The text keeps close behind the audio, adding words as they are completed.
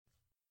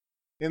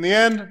In the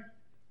end,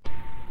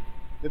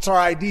 it's our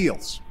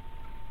ideals,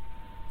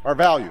 our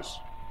values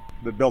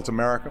that built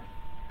America.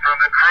 From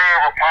the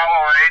crew of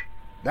Apollo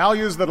 8,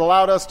 values that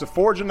allowed us to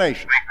forge a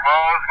nation. we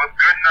close with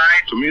good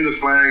night, To me, the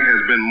flag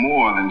has been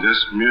more than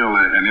just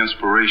merely an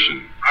inspiration.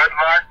 good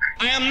luck,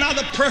 I am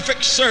not a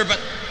perfect servant.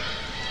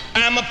 I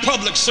am a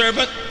public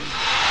servant.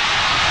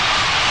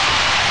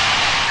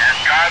 and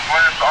God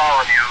bless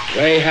all of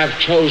you. They have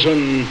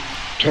chosen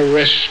to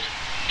risk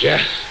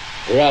death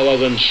rather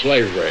than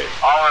slavery.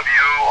 All of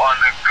you on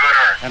the good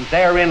earth. And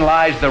therein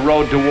lies the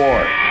road to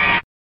war.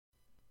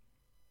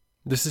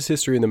 This is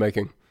History in the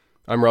Making.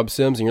 I'm Rob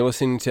Sims, and you're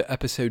listening to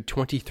episode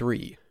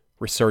 23,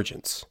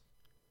 Resurgence.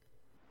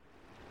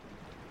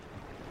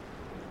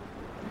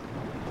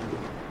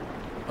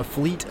 A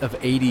fleet of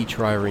 80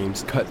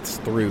 triremes cuts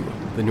through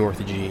the North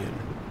Aegean.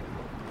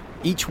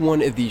 Each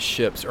one of these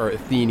ships are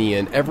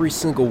Athenian, every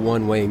single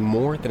one weighing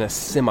more than a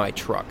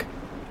semi-truck.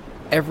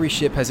 Every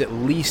ship has at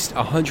least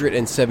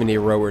 170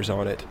 rowers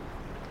on it.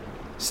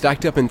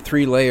 Stacked up in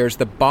 3 layers,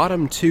 the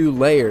bottom 2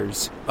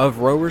 layers of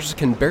rowers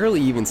can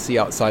barely even see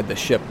outside the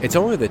ship. It's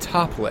only the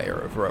top layer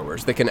of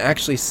rowers that can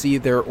actually see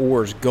their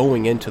oars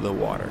going into the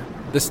water.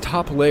 This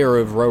top layer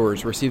of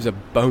rowers receives a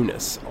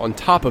bonus on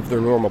top of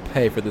their normal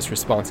pay for this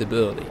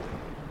responsibility.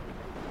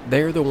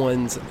 They're the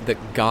ones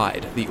that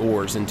guide the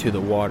oars into the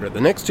water.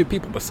 The next 2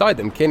 people beside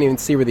them can't even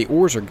see where the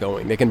oars are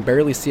going. They can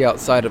barely see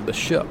outside of the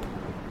ship.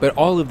 But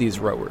all of these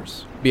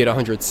rowers, be it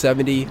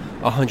 170,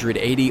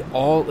 180,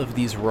 all of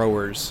these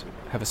rowers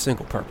have a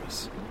single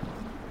purpose: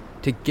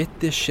 to get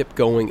this ship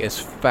going as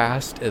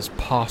fast as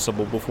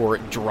possible before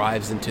it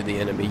drives into the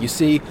enemy. You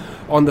see,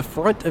 on the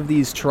front of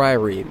these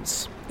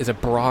triremes is a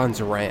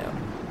bronze ram.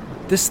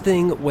 This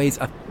thing weighs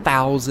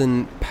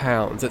 1,000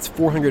 pounds. That's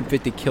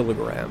 450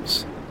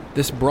 kilograms.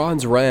 This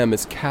bronze ram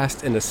is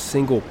cast in a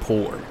single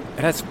pour.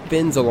 It has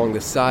fins along the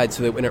side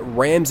so that when it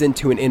rams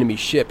into an enemy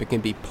ship, it can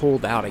be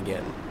pulled out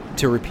again,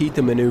 to repeat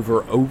the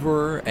maneuver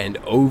over and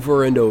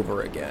over and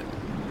over again.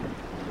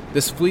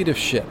 This fleet of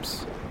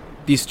ships,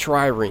 these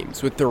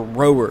triremes with their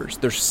rowers,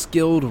 their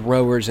skilled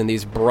rowers and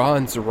these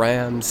bronze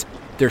rams,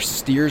 their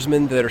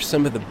steersmen that are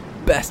some of the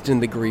best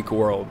in the Greek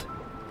world.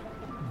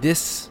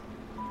 This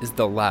is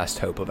the last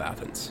hope of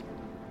Athens.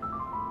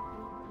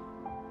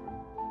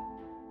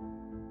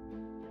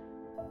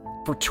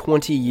 For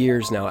 20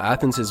 years now,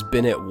 Athens has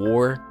been at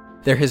war.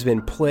 There has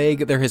been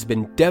plague, there has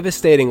been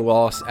devastating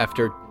loss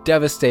after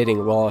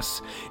devastating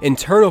loss,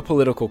 internal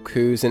political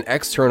coups and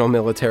external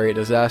military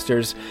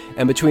disasters,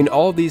 and between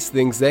all these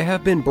things they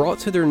have been brought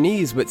to their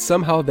knees, but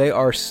somehow they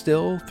are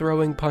still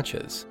throwing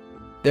punches.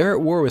 They're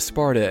at war with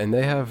Sparta and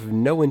they have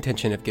no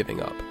intention of giving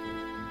up.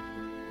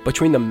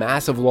 Between the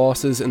massive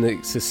losses in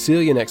the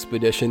Sicilian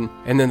expedition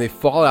and then the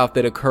fallout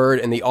that occurred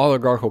in the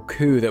oligarchical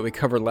coup that we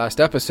covered last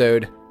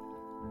episode,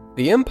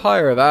 the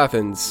Empire of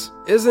Athens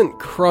isn't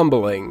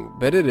crumbling,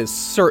 but it is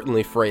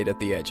certainly frayed at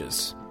the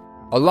edges.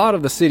 A lot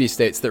of the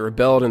city-states that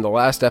rebelled in the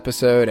last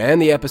episode and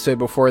the episode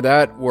before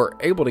that were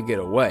able to get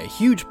away.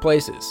 Huge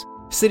places.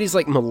 Cities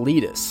like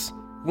Miletus,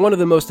 one of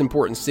the most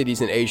important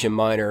cities in Asia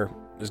Minor,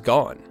 is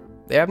gone.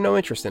 They have no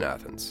interest in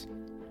Athens.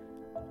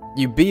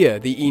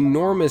 Euboea, the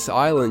enormous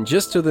island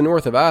just to the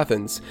north of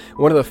Athens,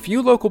 one of the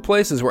few local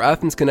places where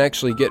Athens can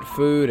actually get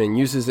food and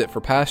uses it for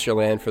pasture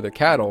land for their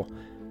cattle,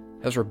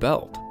 has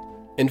rebelled.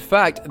 In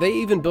fact, they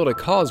even built a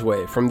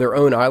causeway from their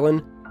own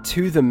island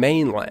to the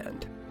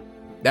mainland.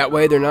 That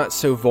way they're not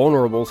so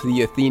vulnerable to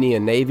the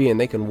Athenian navy and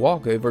they can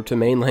walk over to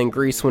mainland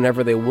Greece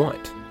whenever they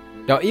want.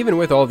 Now, even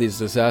with all these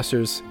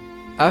disasters,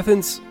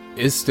 Athens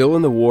is still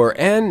in the war,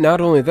 and not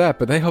only that,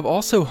 but they have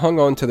also hung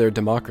on to their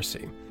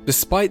democracy.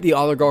 Despite the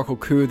oligarchical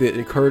coup that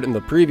occurred in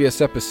the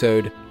previous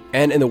episode,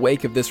 and in the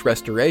wake of this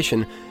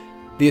restoration,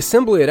 the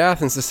assembly at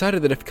Athens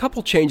decided that a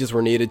couple changes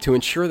were needed to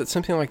ensure that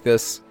something like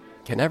this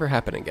can never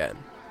happen again.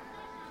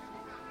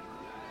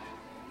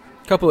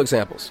 Couple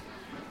examples.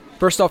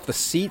 First off, the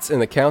seats in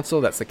the council,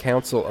 that's the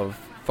council of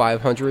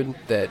 500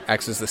 that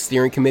acts as the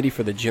steering committee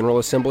for the General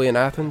Assembly in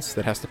Athens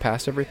that has to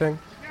pass everything.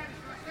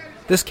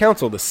 This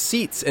council, the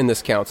seats in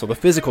this council, the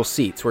physical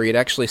seats where you'd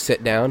actually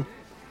sit down,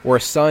 were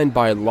assigned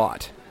by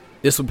lot.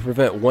 This would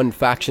prevent one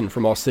faction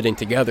from all sitting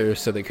together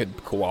so they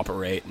could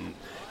cooperate and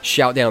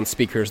shout down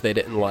speakers they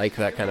didn't like,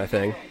 that kind of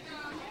thing.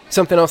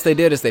 Something else they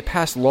did is they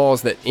passed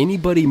laws that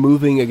anybody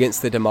moving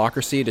against the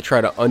democracy to try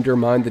to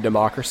undermine the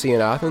democracy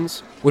in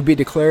Athens would be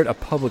declared a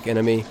public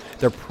enemy,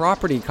 their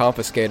property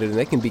confiscated, and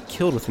they can be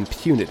killed with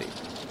impunity.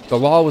 The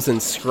law was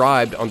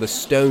inscribed on the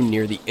stone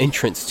near the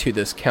entrance to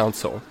this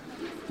council.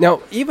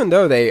 Now, even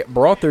though they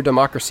brought their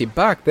democracy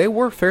back, they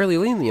were fairly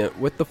lenient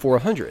with the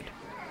 400.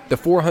 The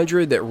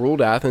 400 that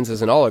ruled Athens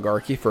as an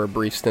oligarchy for a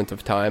brief stint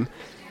of time,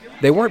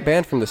 they weren't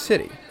banned from the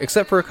city,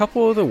 except for a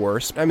couple of the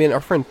worst. I mean, our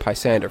friend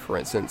Pisander, for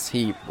instance,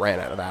 he ran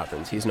out of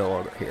Athens. He's no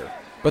longer here.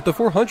 But the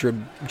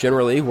 400,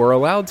 generally, were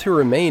allowed to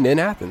remain in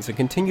Athens and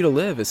continue to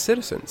live as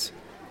citizens.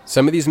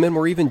 Some of these men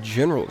were even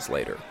generals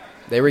later.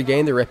 They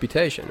regained their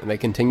reputation, and they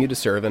continued to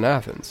serve in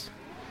Athens.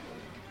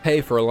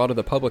 Pay for a lot of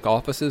the public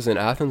offices in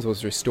Athens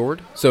was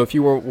restored, so if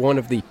you were one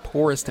of the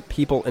poorest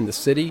people in the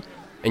city,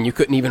 and you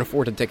couldn't even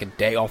afford to take a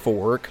day off of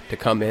work to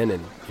come in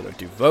and,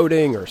 do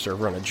voting or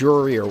serve on a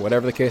jury or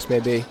whatever the case may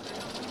be.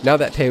 Now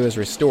that pay was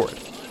restored,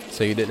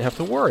 so you didn't have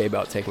to worry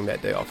about taking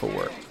that day off of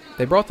work.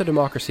 They brought the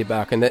democracy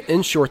back, and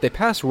in short, they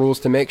passed rules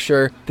to make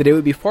sure that it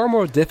would be far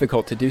more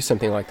difficult to do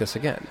something like this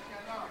again.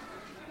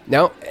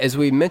 Now, as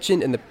we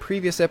mentioned in the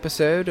previous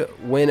episode,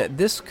 when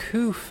this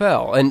coup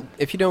fell, and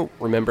if you don't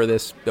remember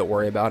this, don't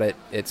worry about it.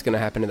 It's going to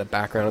happen in the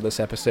background of this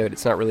episode.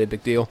 It's not really a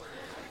big deal.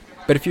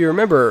 But if you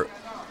remember,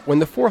 when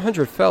the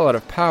 400 fell out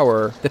of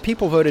power, the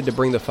people voted to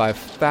bring the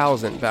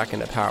 5,000 back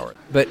into power.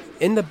 But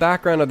in the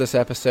background of this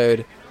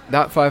episode,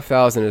 that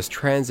 5,000 is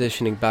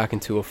transitioning back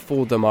into a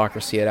full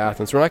democracy at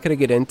Athens. We're not going to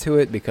get into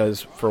it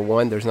because, for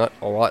one, there's not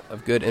a lot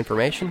of good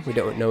information. We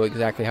don't know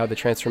exactly how the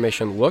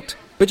transformation looked.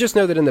 But just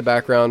know that in the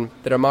background,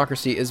 the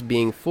democracy is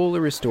being fully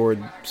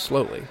restored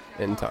slowly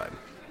in time.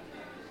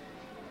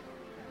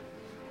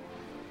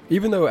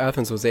 Even though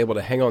Athens was able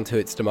to hang on to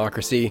its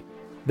democracy,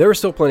 there were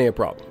still plenty of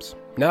problems.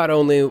 Not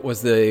only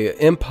was the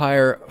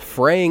empire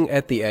fraying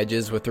at the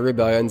edges with the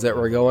rebellions that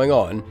were going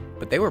on,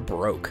 but they were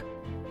broke.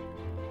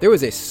 There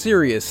was a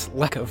serious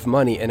lack of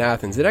money in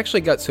Athens. It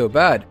actually got so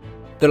bad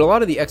that a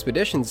lot of the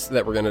expeditions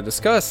that we're going to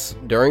discuss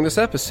during this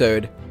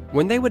episode,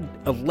 when they would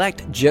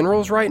elect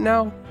generals right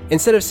now,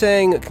 instead of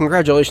saying,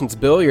 "Congratulations,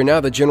 Bill, you're now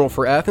the general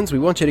for Athens. We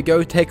want you to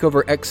go take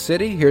over X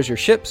city. Here's your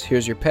ships.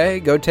 Here's your pay.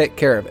 Go take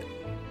care of it."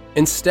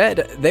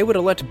 Instead, they would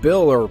elect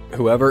Bill or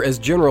whoever as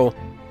general,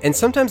 and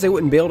sometimes they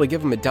wouldn't be able to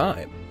give him a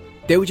dime.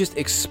 They would just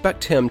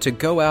expect him to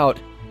go out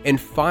and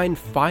find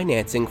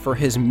financing for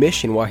his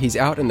mission while he's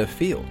out in the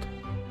field.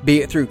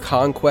 Be it through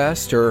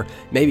conquest or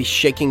maybe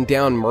shaking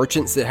down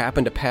merchants that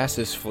happened to pass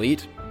his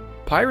fleet.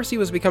 Piracy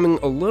was becoming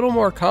a little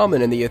more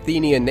common in the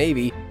Athenian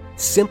navy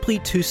simply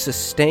to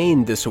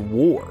sustain this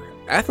war.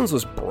 Athens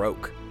was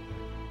broke.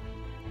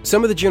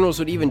 Some of the generals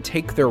would even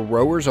take their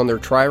rowers on their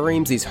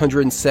triremes, these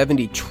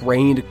 170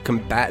 trained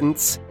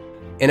combatants,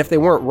 and if they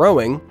weren't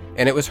rowing,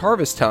 and it was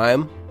harvest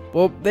time,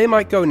 well, they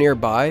might go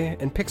nearby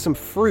and pick some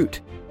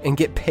fruit and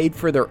get paid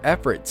for their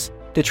efforts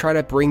to try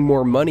to bring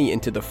more money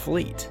into the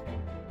fleet.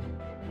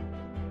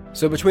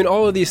 So between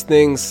all of these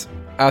things,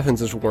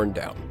 Athens is worn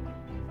down.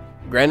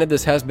 Granted,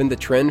 this has been the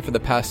trend for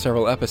the past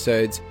several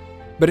episodes,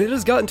 but it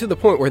has gotten to the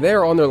point where they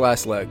are on their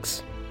last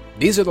legs.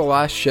 These are the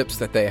last ships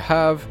that they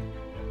have,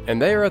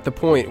 and they are at the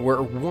point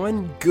where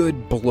one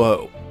good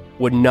blow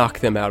would knock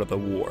them out of the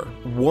war.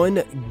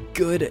 One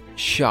good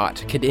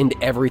shot could end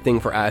everything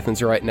for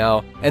Athens right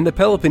now, and the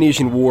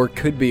Peloponnesian War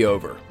could be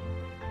over.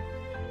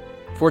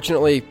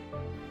 Fortunately,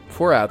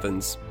 for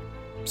Athens,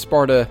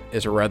 Sparta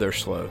is rather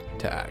slow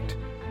to act.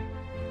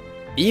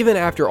 Even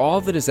after all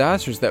the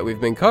disasters that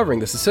we've been covering,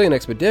 the Sicilian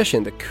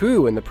expedition, the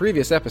coup in the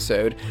previous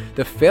episode,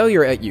 the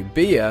failure at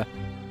Euboea,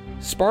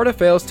 Sparta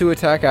fails to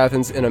attack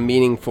Athens in a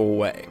meaningful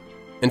way.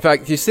 In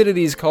fact,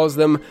 Thucydides calls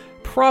them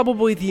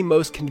probably the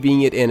most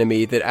convenient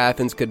enemy that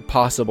Athens could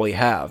possibly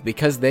have,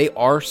 because they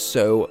are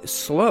so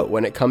slow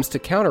when it comes to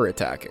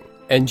counterattacking,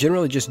 and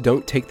generally just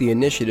don't take the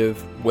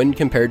initiative when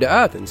compared to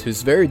Athens,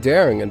 who's very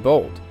daring and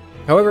bold.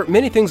 However,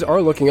 many things are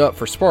looking up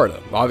for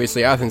Sparta.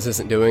 Obviously, Athens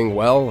isn't doing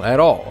well at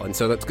all, and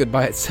so that's good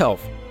by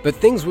itself. But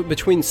things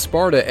between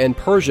Sparta and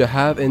Persia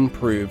have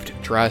improved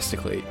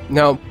drastically.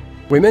 Now,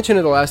 we mentioned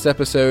in the last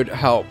episode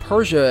how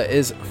Persia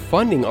is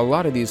funding a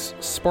lot of these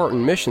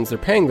Spartan missions. They're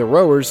paying the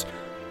rowers,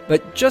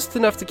 but just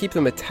enough to keep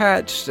them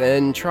attached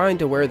and trying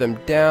to wear them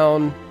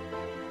down.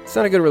 It's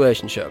not a good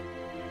relationship.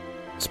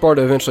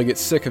 Sparta eventually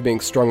gets sick of being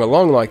strung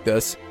along like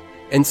this,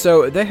 and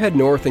so they head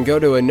north and go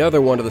to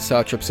another one of the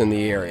satraps in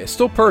the area.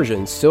 Still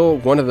Persian, still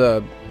one of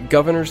the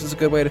governors is a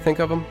good way to think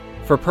of him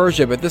for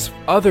Persia, but this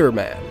other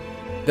man,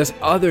 this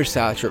other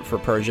satrap for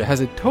Persia, has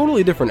a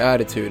totally different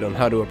attitude on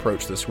how to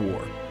approach this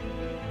war.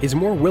 He's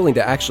more willing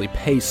to actually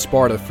pay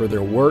Sparta for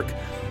their work.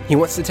 He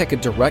wants to take a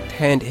direct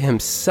hand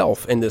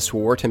himself in this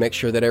war to make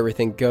sure that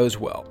everything goes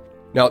well.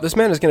 Now, this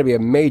man is going to be a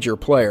major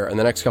player in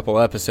the next couple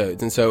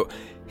episodes, and so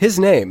his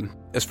name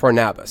is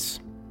Pharnabas.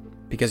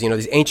 Because,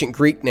 these ancient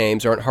Greek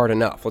names aren't hard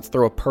enough. Let's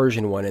throw a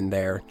Persian one in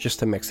there just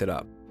to mix it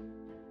up.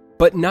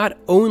 But not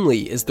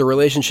only is the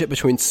relationship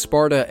between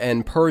Sparta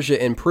and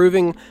Persia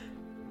improving,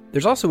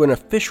 there's also an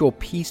official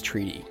peace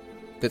treaty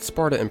that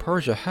Sparta and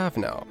Persia have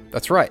now.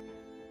 That's right.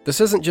 This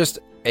isn't just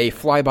a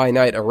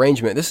fly-by-night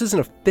arrangement. This is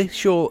an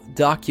official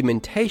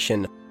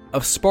documentation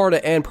of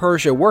Sparta and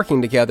Persia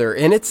working together,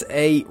 and it's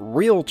a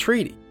real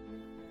treaty.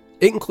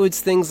 It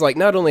includes things like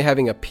not only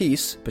having a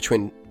peace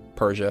between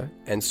Persia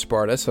and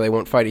Sparta so they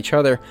won't fight each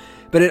other,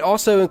 but it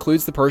also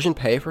includes the Persian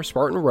pay for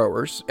Spartan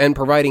rowers and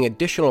providing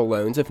additional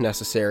loans if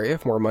necessary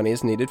if more money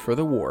is needed for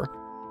the war.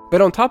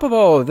 But on top of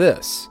all of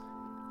this,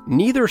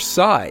 neither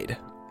side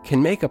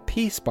can make a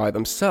peace by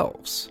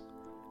themselves.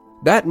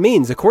 That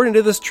means, according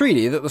to this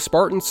treaty that the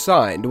Spartans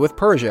signed with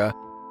Persia,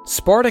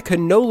 Sparta could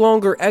no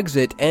longer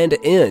exit and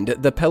end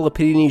the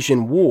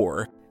Peloponnesian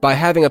War by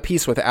having a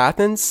peace with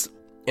Athens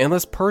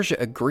unless Persia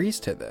agrees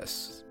to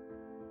this.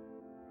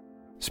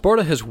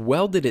 Sparta has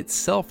welded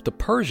itself to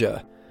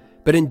Persia,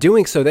 but in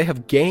doing so they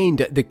have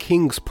gained the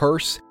king's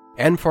purse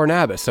and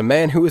Pharnabus, a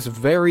man who is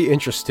very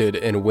interested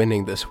in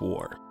winning this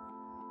war.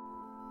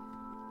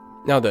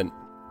 Now then,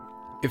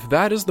 if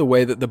that is the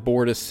way that the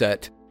board is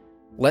set,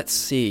 let's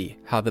see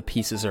how the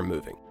pieces are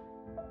moving.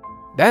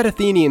 That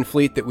Athenian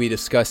fleet that we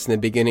discussed in the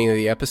beginning of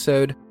the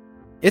episode,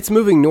 it's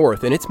moving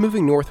north, and it's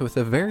moving north with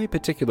a very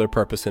particular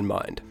purpose in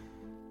mind.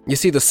 You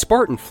see, the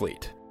Spartan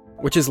fleet,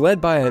 which is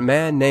led by a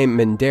man named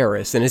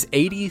Mindarus and is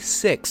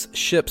 86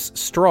 ships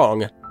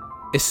strong,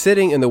 is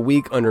sitting in the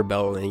weak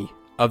underbelly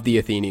of the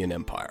Athenian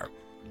Empire.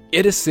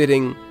 It is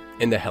sitting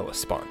in the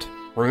Hellespont.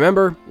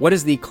 Remember, what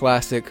is the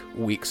classic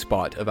weak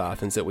spot of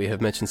Athens that we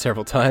have mentioned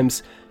several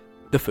times?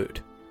 The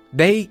food.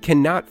 They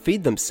cannot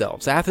feed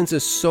themselves. Athens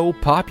is so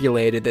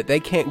populated that they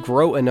can't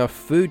grow enough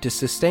food to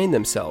sustain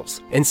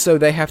themselves, and so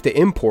they have to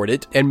import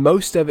it, and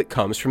most of it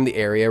comes from the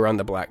area around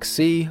the Black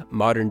Sea,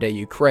 modern-day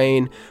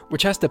Ukraine,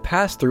 which has to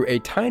pass through a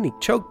tiny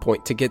choke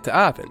point to get to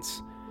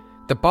Athens.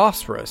 The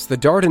Bosphorus, the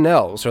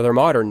Dardanelles are their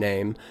modern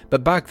name,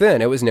 but back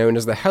then it was known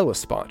as the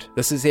Hellespont.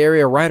 This is the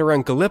area right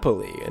around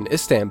Gallipoli and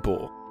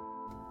Istanbul.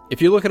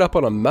 If you look it up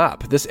on a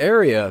map, this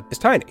area is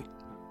tiny.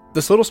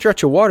 This little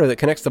stretch of water that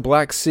connects the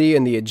Black Sea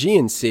and the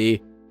Aegean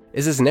Sea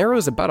is as narrow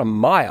as about a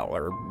mile,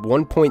 or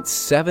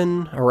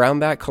 1.7 around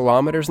that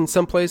kilometers in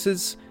some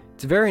places.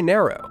 It's very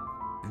narrow.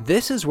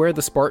 This is where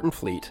the Spartan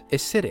fleet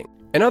is sitting.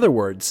 In other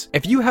words,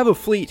 if you have a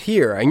fleet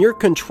here and you're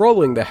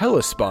controlling the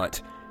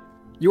Hellespont,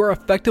 you are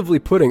effectively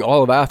putting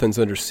all of Athens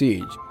under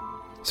siege.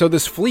 So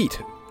this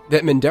fleet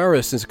that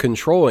Mindarus is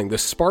controlling, the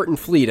Spartan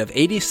fleet of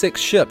 86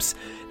 ships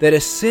that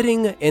is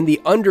sitting in the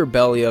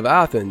underbelly of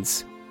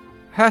Athens,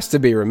 has to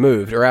be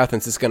removed or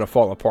Athens is going to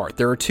fall apart.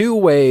 There are two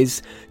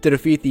ways to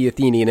defeat the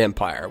Athenian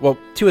Empire. Well,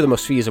 two of the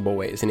most feasible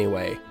ways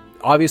anyway.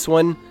 Obvious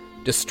one,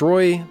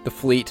 destroy the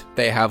fleet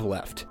they have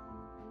left.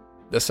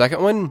 The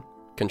second one,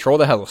 control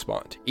the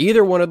Hellespont.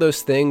 Either one of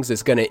those things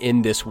is going to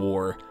end this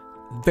war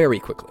very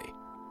quickly.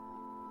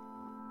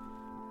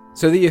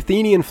 So the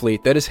Athenian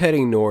fleet that is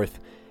heading north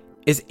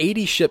is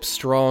 80 ships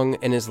strong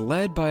and is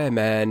led by a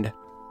man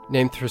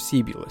named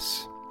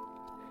Thrasybulus.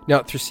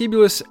 Now,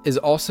 Thrasybulus is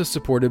also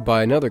supported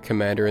by another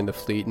commander in the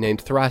fleet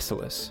named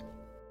Thrasyllus.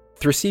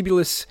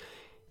 Thrasybulus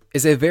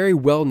is a very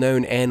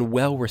well-known and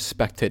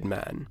well-respected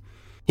man.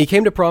 He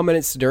came to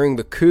prominence during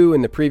the coup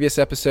in the previous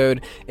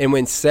episode, and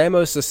when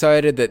Samos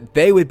decided that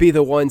they would be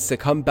the ones to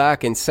come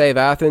back and save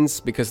Athens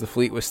because the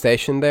fleet was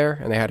stationed there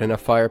and they had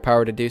enough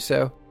firepower to do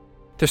so,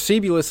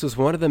 Thrasybulus was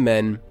one of the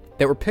men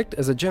that were picked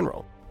as a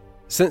general.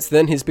 Since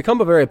then, he's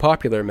become a very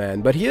popular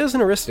man, but he is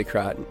an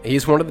aristocrat.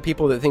 He's one of the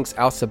people that thinks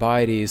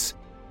Alcibiades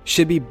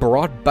should be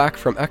brought back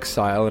from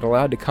exile and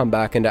allowed to come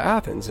back into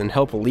Athens and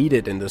help lead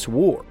it in this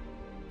war.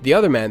 The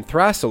other man,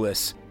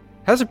 Thrasyllus,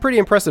 has a pretty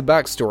impressive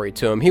backstory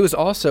to him. He was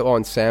also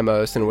on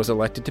Samos and was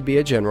elected to be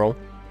a general,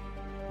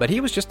 but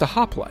he was just a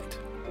hoplite.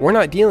 We're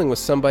not dealing with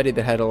somebody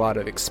that had a lot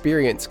of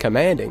experience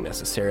commanding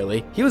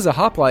necessarily. He was a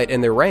hoplite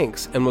in their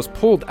ranks and was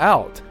pulled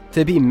out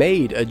to be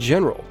made a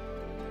general.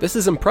 This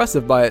is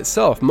impressive by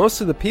itself. Most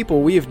of the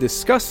people we have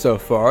discussed so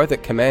far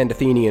that command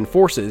Athenian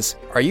forces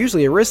are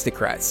usually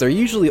aristocrats. They're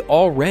usually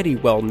already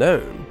well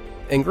known.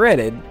 And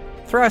granted,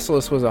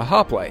 Thrasyllus was a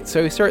hoplite,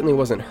 so he certainly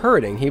wasn't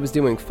hurting. He was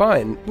doing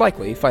fine,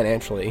 likely,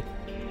 financially.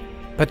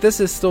 But this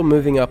is still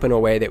moving up in a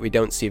way that we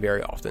don't see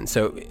very often,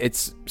 so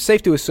it's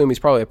safe to assume he's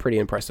probably a pretty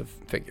impressive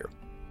figure.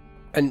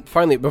 And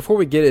finally, before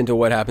we get into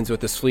what happens with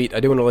this fleet, I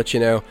do want to let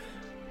you know,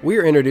 we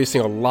are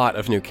introducing a lot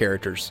of new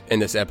characters in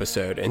this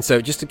episode, and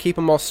so just to keep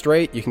them all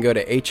straight, you can go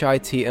to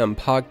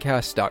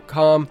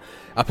hitmpodcast.com.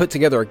 I put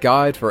together a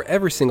guide for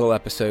every single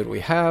episode we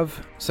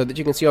have, so that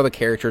you can see all the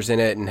characters in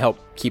it and help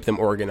keep them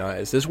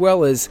organized, as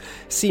well as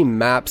see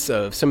maps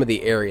of some of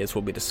the areas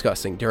we'll be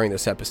discussing during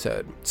this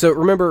episode. So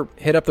remember,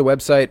 hit up the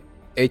website,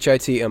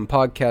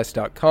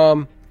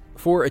 hitmpodcast.com,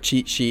 for a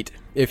cheat sheet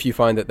if you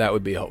find that that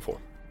would be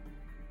helpful.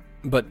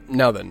 But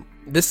now then,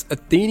 this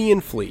Athenian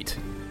fleet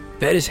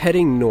that is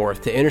heading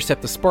north to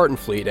intercept the Spartan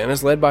fleet and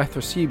is led by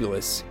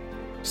Thrasybulus,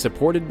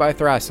 supported by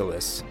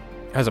Thrasyllus,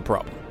 has a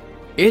problem.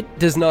 It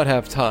does not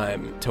have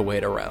time to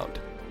wait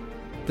around.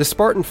 The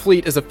Spartan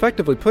fleet is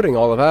effectively putting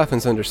all of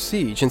Athens under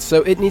siege, and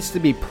so it needs to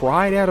be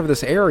pried out of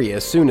this area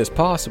as soon as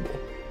possible.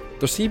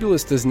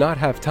 Thrasybulus does not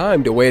have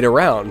time to wait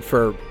around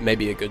for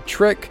maybe a good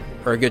trick,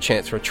 or a good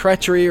chance for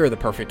treachery, or the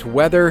perfect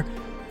weather.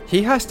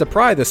 He has to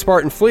pry the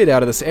Spartan fleet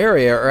out of this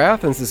area, or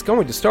Athens is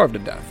going to starve to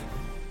death.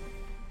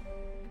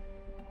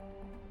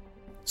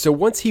 So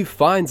once he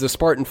finds the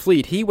Spartan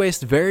fleet, he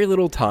wastes very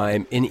little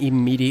time in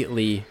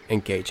immediately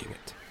engaging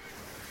it.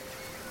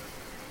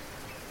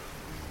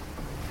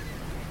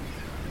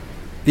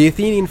 The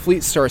Athenian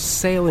fleet starts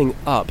sailing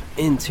up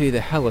into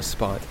the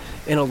Hellespont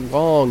in a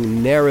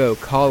long, narrow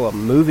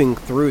column moving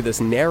through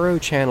this narrow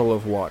channel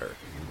of water.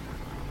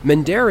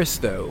 Mindarus,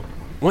 though,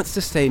 wants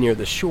to stay near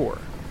the shore.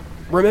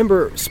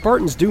 Remember,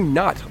 Spartans do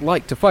not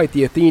like to fight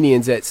the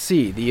Athenians at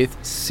sea. The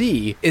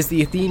sea is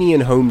the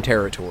Athenian home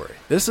territory.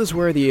 This is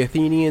where the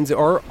Athenians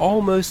are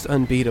almost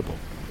unbeatable.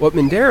 What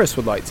Mindarus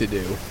would like to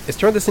do is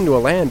turn this into a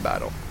land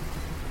battle.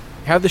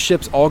 have the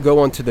ships all go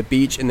onto the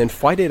beach and then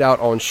fight it out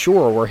on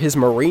shore where his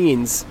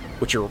marines,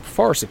 which are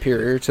far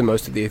superior to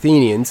most of the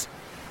Athenians,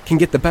 can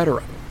get the better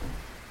of him.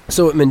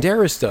 So what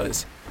Mendares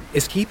does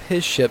is keep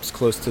his ships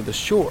close to the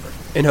shore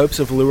in hopes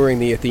of luring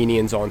the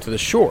Athenians onto the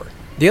shore.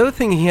 The other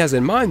thing he has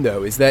in mind,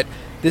 though, is that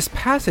this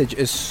passage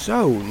is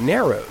so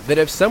narrow that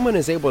if someone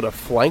is able to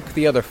flank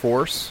the other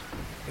force,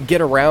 get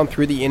around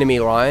through the enemy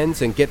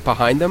lines and get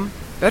behind them,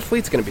 that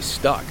fleet's going to be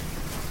stuck.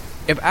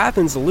 If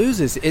Athens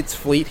loses its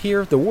fleet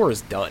here, the war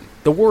is done.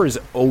 The war is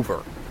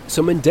over.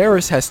 So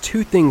Mendares has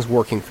two things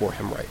working for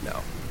him right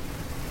now.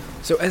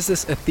 So as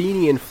this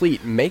Athenian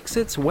fleet makes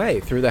its way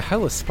through the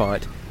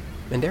Hellespont,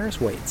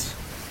 Mendares waits.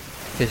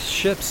 His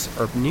ships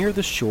are near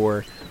the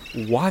shore,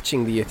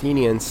 watching the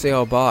Athenians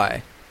sail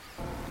by.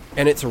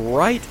 And it's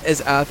right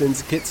as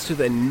Athens gets to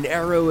the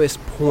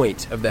narrowest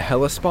point of the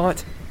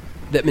Hellespont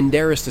that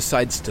Mendares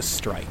decides to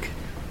strike.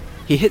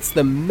 He hits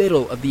the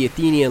middle of the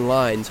Athenian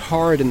lines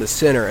hard in the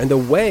center, and the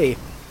way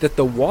that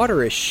the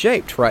water is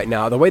shaped right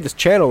now, the way this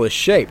channel is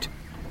shaped,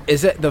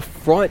 is that the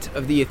front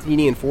of the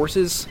Athenian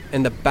forces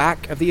and the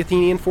back of the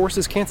Athenian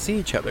forces can't see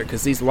each other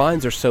because these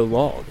lines are so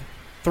long.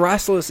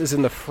 Thrasyllus is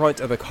in the front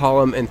of the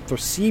column, and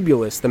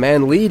Thrasybulus, the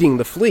man leading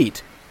the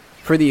fleet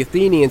for the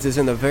Athenians, is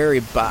in the very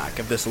back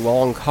of this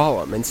long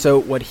column. And so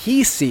what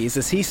he sees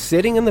is he's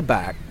sitting in the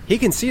back. He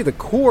can see the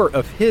core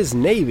of his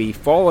navy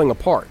falling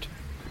apart.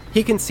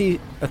 He can see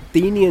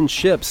Athenian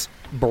ships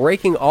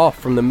breaking off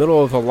from the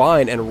middle of the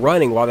line and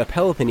running while the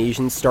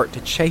Peloponnesians start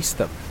to chase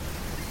them.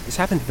 This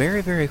happened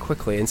very, very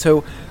quickly. And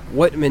so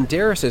what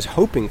Mendares is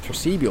hoping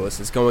Thrasybulus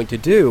is going to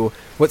do,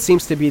 what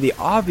seems to be the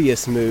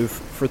obvious move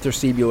for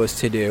Thrasybulus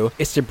to do,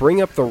 is to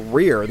bring up the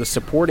rear, the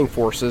supporting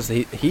forces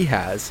he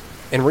has,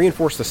 and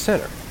reinforce the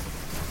center.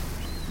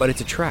 But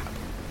it's a trap.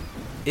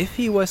 If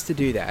he was to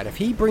do that, if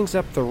he brings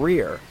up the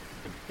rear,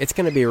 it's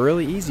going to be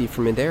really easy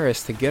for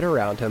Mendares to get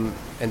around him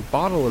and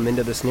bottle him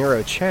into this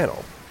narrow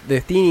channel. The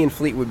Athenian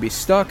fleet would be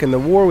stuck and the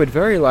war would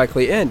very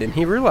likely end, and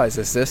he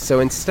realizes this, so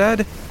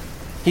instead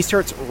he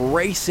starts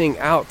racing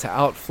out to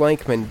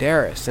outflank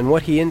Mendares, and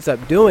what he ends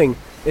up doing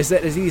is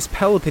that as these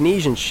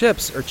Peloponnesian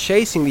ships are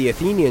chasing the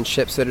Athenian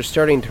ships that are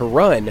starting to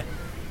run,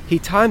 he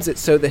times it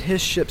so that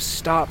his ships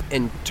stop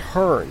and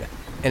turn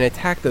and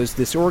attack those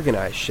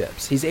disorganized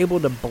ships. He's able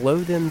to blow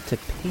them to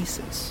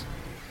pieces.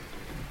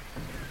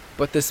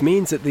 But this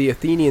means that the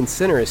Athenian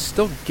center is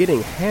still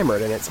getting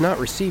hammered and it's not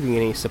receiving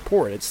any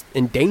support. It's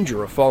in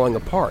danger of falling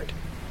apart.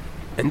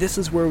 And this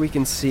is where we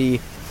can see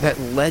that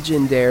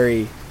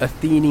legendary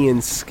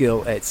Athenian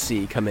skill at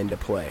sea come into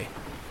play.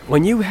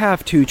 When you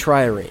have two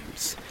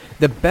triremes,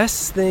 the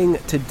best thing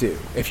to do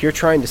if you're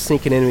trying to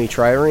sink an enemy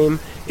trireme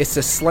is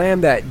to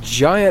slam that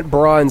giant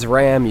bronze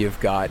ram you've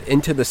got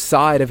into the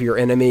side of your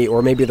enemy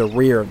or maybe the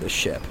rear of the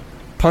ship.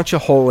 Punch a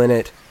hole in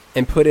it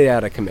and put it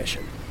out of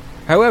commission.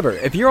 However,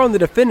 if you're on the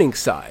defending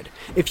side,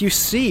 if you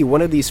see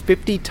one of these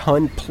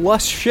 50-ton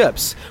plus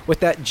ships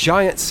with that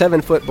giant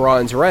 7-foot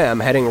bronze ram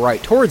heading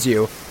right towards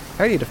you,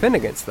 how do you defend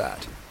against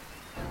that?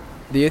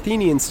 The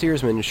Athenian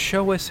steersmen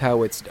show us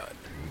how it's done.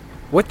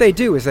 What they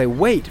do is they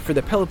wait for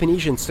the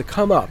Peloponnesians to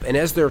come up, and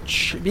as they're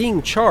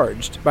being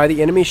charged by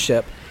the enemy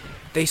ship,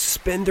 they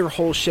spin their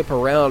whole ship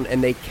around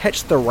and they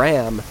catch the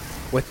ram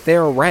with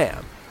their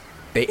ram.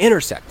 They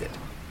intercept it.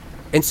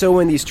 And so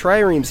when these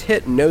triremes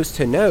hit nose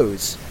to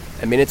nose,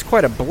 I mean, it's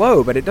quite a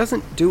blow, but it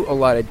doesn't do a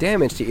lot of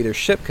damage to either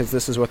ship because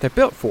this is what they're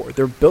built for.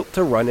 They're built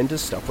to run into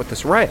stuff with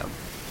this ram.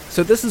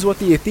 So this is what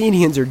the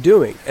Athenians are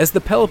doing. As the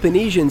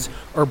Peloponnesians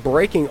are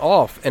breaking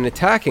off and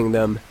attacking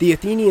them, the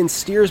Athenian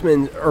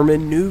steersmen are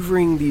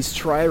maneuvering these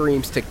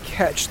triremes to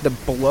catch the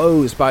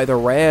blows by the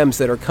rams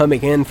that are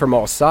coming in from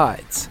all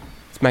sides.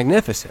 It's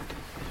magnificent.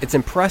 It's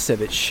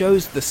impressive. It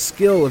shows the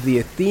skill of the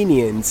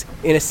Athenians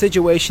in a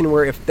situation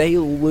where if they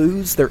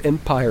lose, their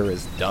empire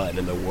is done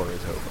and the war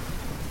is over.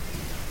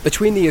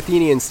 Between the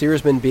Athenian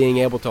steersmen being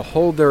able to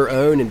hold their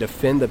own and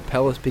defend the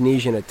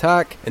Peloponnesian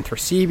attack, and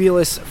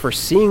Thrasybulus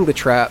foreseeing the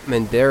trap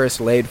Mendares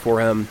laid for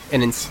him,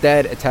 and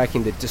instead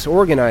attacking the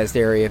disorganized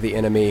area of the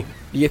enemy,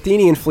 the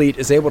Athenian fleet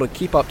is able to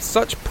keep up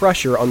such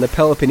pressure on the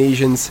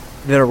Peloponnesians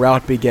that a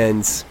rout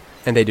begins,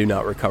 and they do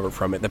not recover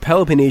from it. The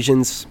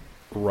Peloponnesians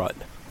run.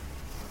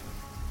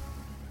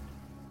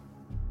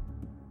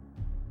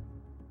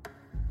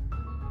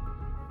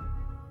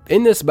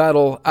 In this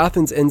battle,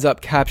 Athens ends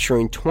up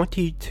capturing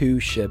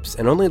 22 ships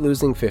and only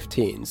losing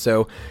 15,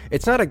 so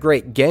it's not a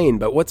great gain,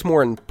 but what's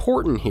more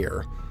important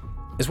here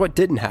is what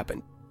didn't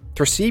happen.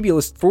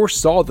 Thrasybulus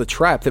foresaw the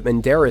trap that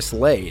Mendares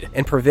laid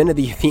and prevented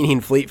the Athenian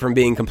fleet from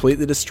being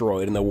completely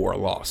destroyed and the war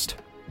lost.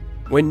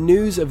 When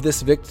news of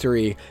this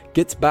victory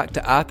gets back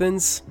to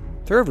Athens,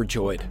 they're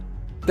overjoyed.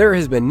 There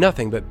has been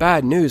nothing but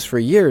bad news for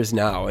years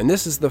now, and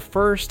this is the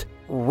first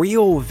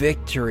real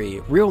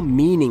victory, real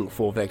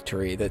meaningful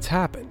victory that's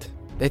happened.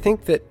 They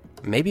think that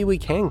maybe we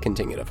can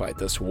continue to fight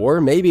this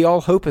war, maybe all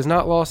hope is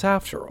not lost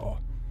after all.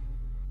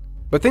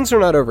 But things are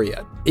not over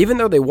yet. Even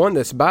though they won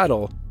this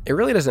battle, it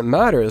really doesn't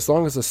matter as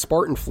long as the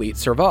Spartan fleet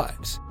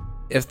survives.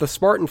 If the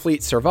Spartan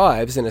fleet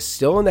survives and is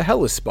still in the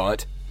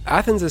Hellespont,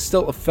 Athens is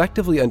still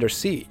effectively under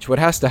siege. What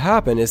has to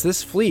happen is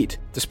this fleet,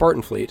 the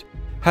Spartan fleet,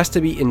 has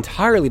to be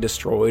entirely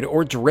destroyed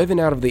or driven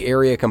out of the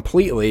area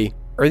completely,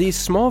 or these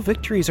small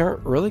victories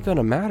aren't really going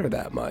to matter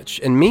that much.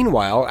 And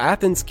meanwhile,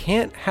 Athens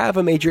can't have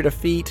a major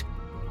defeat,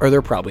 or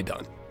they're probably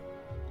done.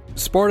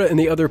 Sparta and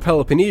the other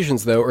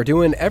Peloponnesians, though, are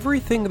doing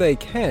everything they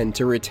can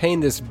to retain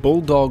this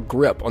bulldog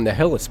grip on the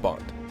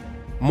Hellespont.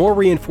 More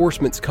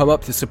reinforcements come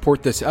up to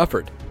support this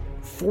effort.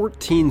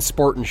 14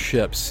 Spartan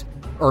ships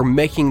are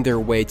making their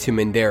way to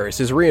Mindarus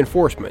as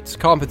reinforcements,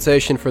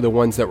 compensation for the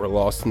ones that were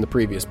lost in the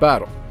previous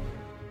battle.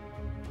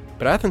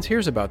 But Athens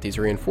hears about these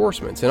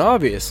reinforcements, and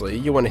obviously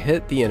you want to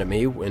hit the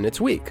enemy when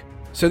it's weak.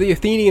 So the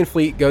Athenian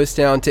fleet goes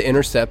down to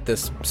intercept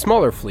this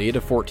smaller fleet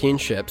of 14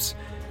 ships.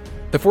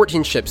 The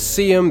 14 ships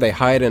see them, they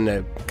hide in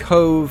a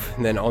cove,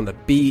 and then on the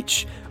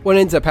beach. What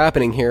ends up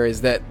happening here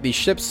is that the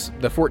ships,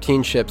 the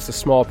 14 ships, the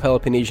small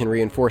Peloponnesian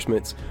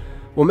reinforcements,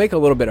 will make a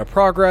little bit of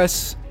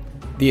progress.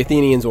 The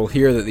Athenians will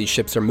hear that these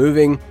ships are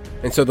moving,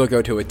 and so they'll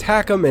go to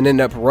attack them and end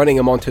up running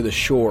them onto the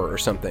shore or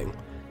something.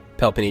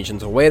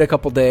 Peloponnesians will wait a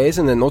couple days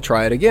and then they'll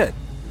try it again.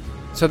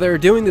 So they're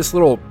doing this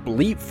little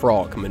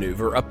leapfrog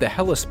maneuver up the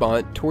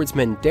Hellespont towards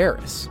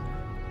Mindarus.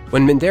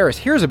 When Mindarus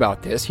hears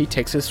about this, he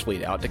takes his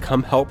fleet out to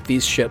come help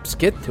these ships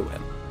get to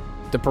him,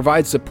 to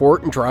provide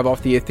support and drive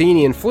off the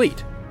Athenian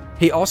fleet.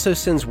 He also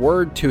sends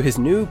word to his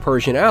new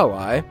Persian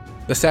ally,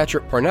 the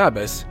satrap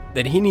Parnabas,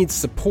 that he needs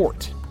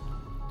support.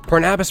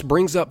 Parnabas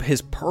brings up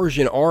his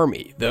Persian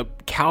army, the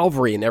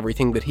cavalry and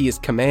everything that he is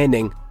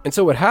commanding, and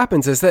so what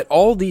happens is that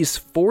all these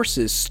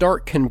forces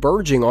start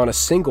converging on a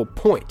single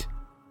point.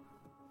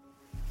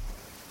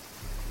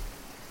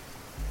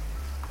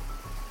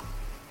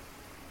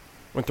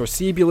 When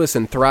Thrasybulus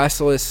and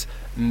Thrasyllus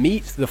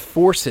meet the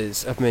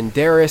forces of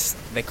Mindarus,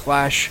 they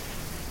clash,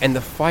 and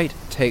the fight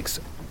takes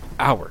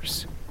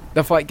hours.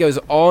 The fight goes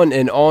on,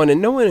 and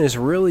no one is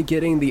really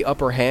getting the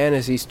upper hand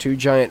as these two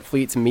giant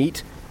fleets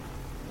meet,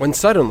 when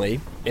suddenly,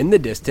 in the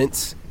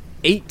distance,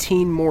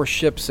 18 more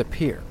ships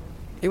appear.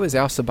 It was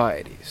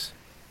Alcibiades.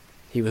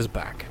 He was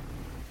back.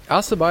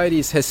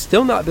 Alcibiades has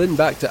still not been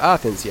back to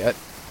Athens yet.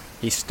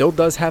 He still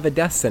does have a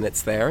death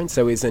sentence there, and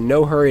so he's in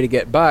no hurry to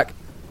get back,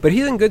 but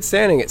he's in good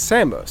standing at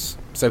Samos.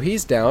 So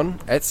he's down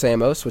at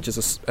Samos, which is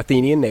an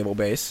Athenian naval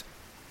base,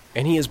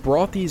 and he has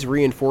brought these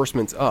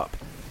reinforcements up.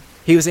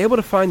 He was able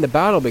to find the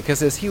battle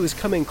because as he was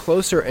coming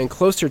closer and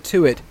closer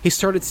to it, he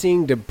started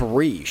seeing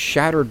debris,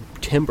 shattered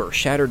timber,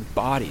 shattered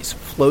bodies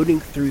floating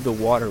through the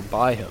water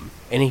by him,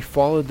 and he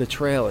followed the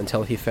trail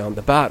until he found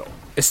the battle.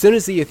 As soon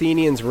as the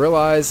Athenians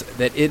realize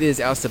that it is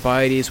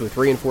Alcibiades with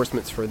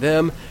reinforcements for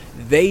them,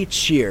 they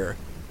cheer,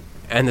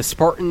 and the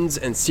Spartans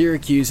and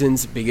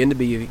Syracusans begin to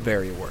be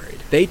very worried.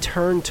 They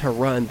turn to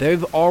run.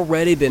 They've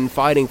already been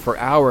fighting for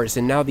hours,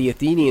 and now the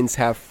Athenians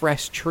have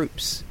fresh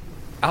troops.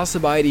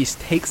 Alcibiades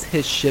takes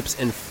his ships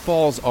and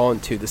falls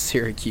onto the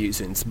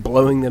Syracusans,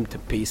 blowing them to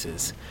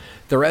pieces.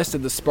 The rest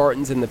of the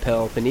Spartans and the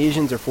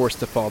Peloponnesians are forced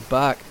to fall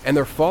back, and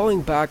they're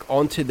falling back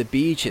onto the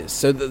beaches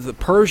so that the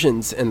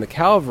Persians and the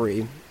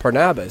cavalry,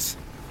 Parnabas,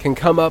 can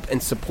come up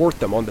and support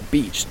them on the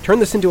beach. Turn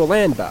this into a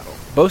land battle.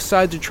 Both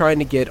sides are trying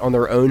to get on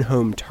their own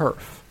home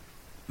turf.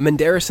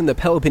 Mindarus and the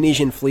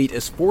Peloponnesian fleet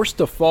is forced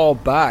to fall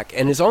back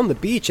and is on the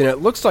beach, and it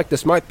looks like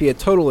this might be a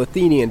total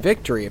Athenian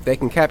victory if they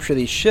can capture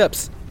these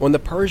ships when the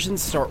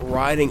Persians start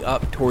riding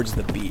up towards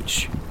the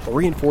beach.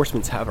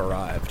 Reinforcements have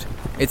arrived.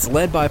 It's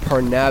led by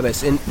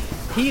Parnabas, and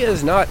he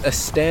is not a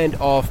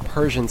standoff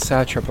Persian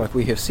satrap like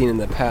we have seen in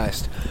the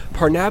past.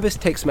 Parnabas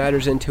takes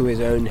matters into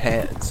his own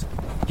hands.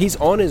 He's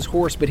on his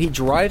horse, but he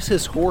drives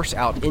his horse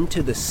out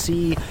into the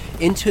sea,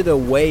 into the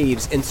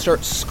waves, and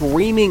starts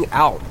screaming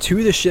out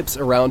to the ships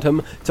around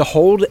him to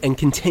hold and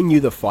continue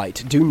the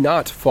fight. Do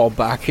not fall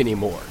back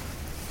anymore.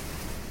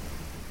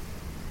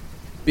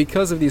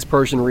 Because of these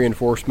Persian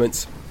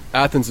reinforcements,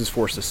 Athens is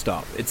forced to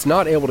stop. It's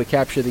not able to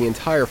capture the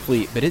entire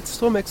fleet, but it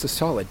still makes a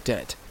solid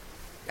dent.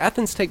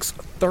 Athens takes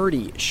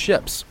 30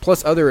 ships,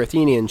 plus other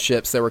Athenian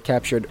ships that were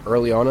captured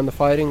early on in the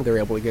fighting. They're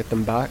able to get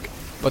them back.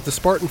 But the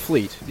Spartan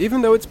fleet,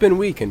 even though it's been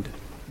weakened,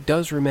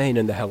 does remain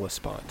in the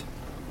Hellespont.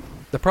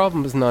 The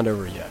problem is not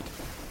over yet.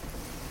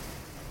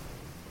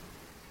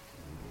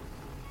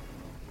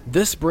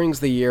 This brings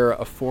the year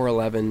of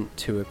 411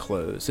 to a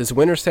close. As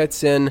winter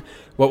sets in,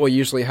 what will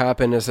usually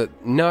happen is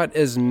that not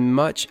as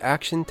much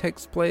action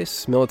takes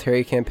place.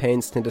 Military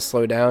campaigns tend to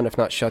slow down, if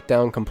not shut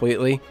down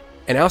completely.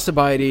 And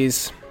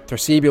Alcibiades,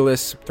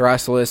 Thrasybulus,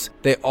 Thrasyllus,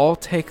 they all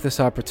take this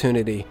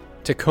opportunity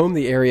to comb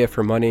the area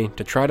for money,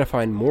 to try to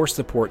find more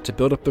support to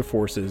build up their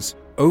forces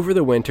over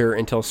the winter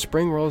until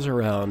spring rolls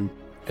around,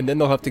 and then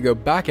they'll have to go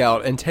back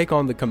out and take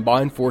on the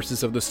combined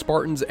forces of the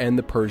Spartans and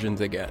the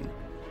Persians again.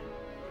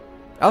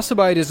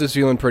 Alcibiades is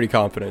feeling pretty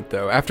confident,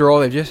 though. After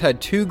all, they've just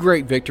had 2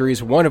 great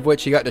victories, one of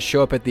which he got to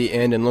show up at the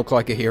end and look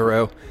like a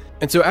hero.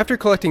 And so after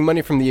collecting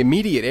money from the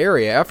immediate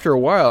area, after a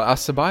while,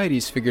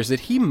 Alcibiades figures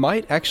that he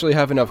might actually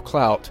have enough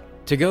clout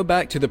to go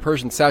back to the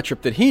Persian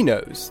satrap that he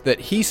knows, that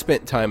he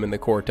spent time in the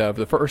court of,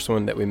 the first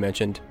one that we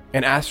mentioned,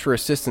 and ask for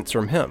assistance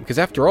from him. Because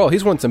after all,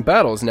 he's won some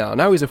battles now.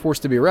 Now he's a force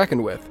to be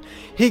reckoned with.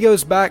 He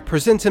goes back,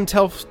 presents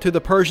himself to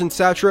the Persian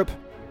satrap,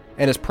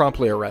 and is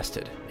promptly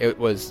arrested. It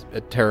was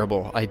a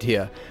terrible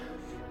idea.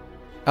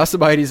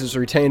 Alcibiades is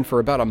retained for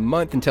about a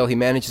month until he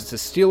manages to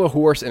steal a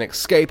horse and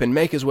escape and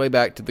make his way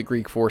back to the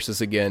Greek forces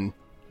again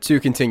to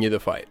continue the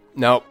fight.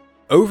 Now,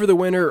 over the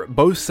winter,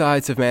 both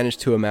sides have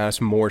managed to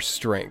amass more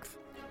strength.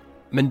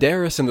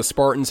 Mendares and the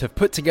Spartans have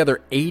put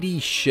together 80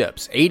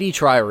 ships, 80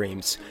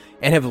 triremes,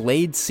 and have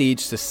laid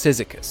siege to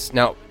Cyzicus.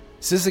 Now,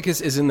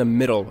 Cyzicus is in the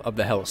middle of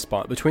the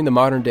Hellespont, between the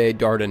modern-day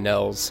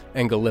Dardanelles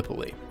and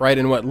Gallipoli, right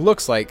in what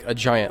looks like a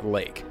giant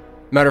lake.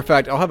 Matter of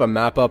fact, I'll have a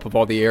map up of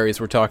all the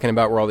areas we're talking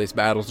about where all these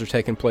battles are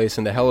taking place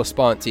in the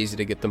Hellespont. It's easy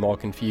to get them all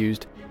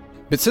confused.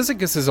 But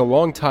Cyzicus is a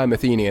long-time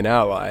Athenian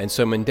ally, and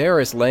so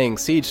Mendares laying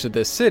siege to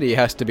this city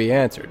has to be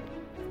answered.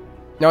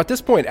 Now at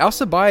this point,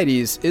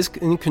 Alcibiades is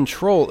in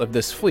control of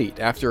this fleet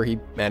after he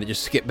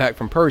manages to get back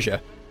from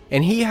Persia,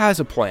 and he has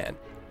a plan.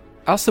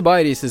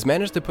 Alcibiades has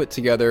managed to put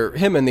together,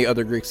 him and the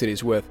other Greek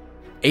cities with,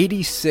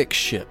 86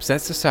 ships.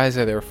 That's the size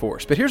of their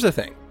force. But here's the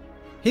thing.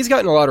 He's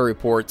gotten a lot of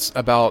reports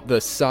about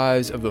the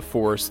size of the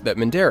force that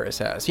Mendares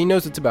has. He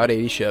knows it's about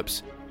 80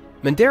 ships.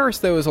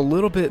 Mendares, though, is a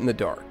little bit in the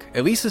dark.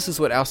 At least this is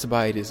what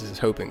Alcibiades is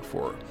hoping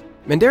for.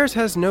 Mendares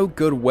has no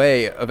good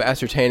way of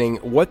ascertaining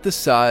what the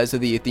size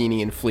of the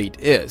Athenian fleet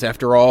is.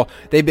 After all,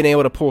 they've been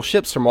able to pull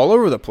ships from all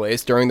over the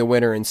place during the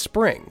winter and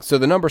spring, so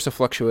the numbers have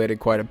fluctuated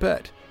quite a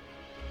bit.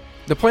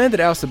 The plan that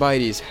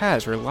Alcibiades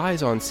has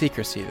relies on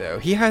secrecy, though.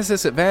 He has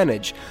this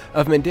advantage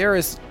of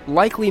Mendares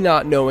likely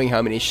not knowing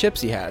how many ships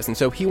he has, and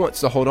so he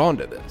wants to hold on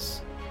to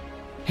this.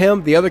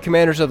 Him, the other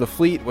commanders of the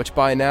fleet, which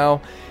by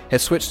now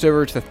has switched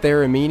over to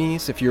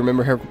Theramenes. If you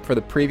remember him for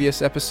the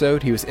previous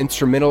episode, he was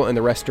instrumental in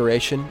the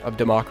restoration of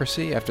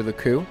democracy after the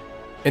coup.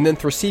 And then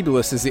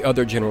Thrasybulus is the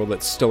other general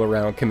that's still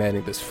around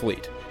commanding this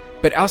fleet.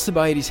 But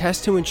Alcibiades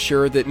has to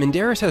ensure that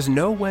Mendares has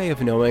no way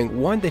of knowing,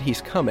 one, that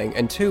he's coming,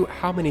 and two,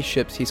 how many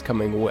ships he's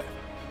coming with.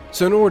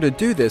 So in order to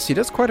do this, he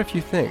does quite a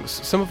few things,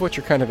 some of which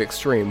are kind of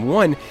extreme.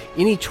 One,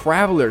 any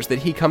travelers that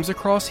he comes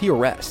across, he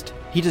arrests.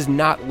 He does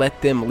not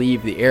let them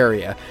leave the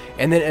area.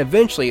 And then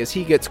eventually, as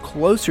he gets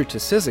closer to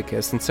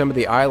Cyzicus and some of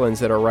the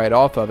islands that are right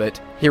off of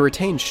it, he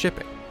retains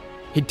shipping.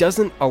 He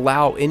doesn't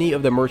allow any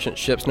of the merchant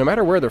ships, no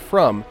matter where they're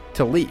from,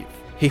 to leave.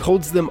 He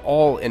holds them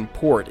all in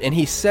port, and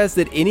he says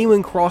that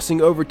anyone crossing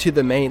over to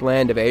the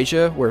mainland of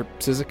Asia, where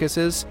Cyzicus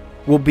is,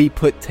 will be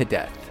put to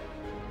death.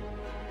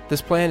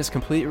 This plan is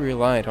completely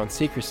reliant on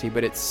secrecy,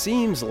 but it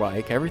seems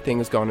like everything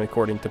has gone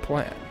according to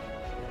plan.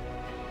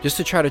 Just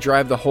to try to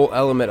drive the whole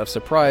element of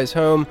surprise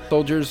home,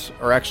 soldiers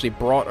are actually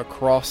brought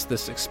across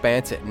this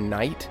expanse at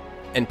night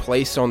and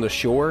placed on the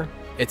shore.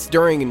 It's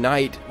during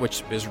night,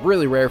 which is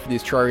really rare for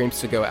these triremes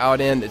to go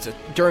out in. It's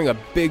during a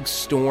big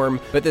storm,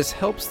 but this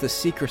helps the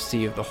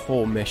secrecy of the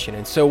whole mission.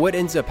 And so what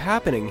ends up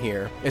happening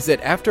here is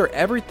that after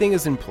everything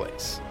is in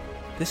place,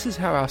 this is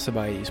how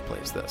Alcibiades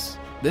plays this.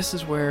 This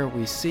is where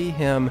we see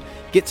him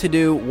get to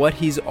do what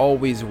he's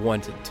always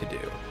wanted to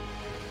do.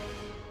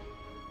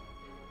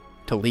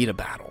 To lead a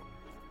battle.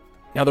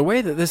 Now the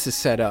way that this is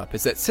set up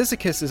is that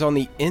Cyzicus is on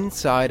the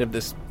inside of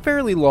this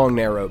fairly long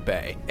narrow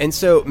bay. And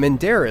so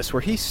Mendares,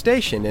 where he's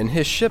stationed and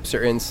his ships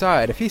are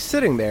inside, if he's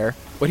sitting there,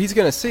 what he's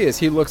going to see as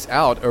he looks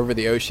out over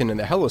the ocean in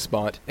the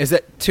Hellespont is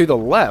that to the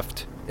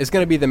left is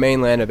going to be the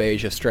mainland of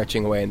Asia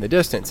stretching away in the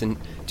distance. And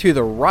to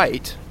the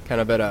right,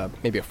 kind of at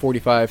maybe a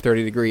 45,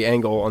 30 degree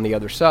angle on the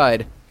other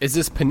side, is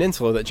this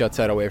peninsula that juts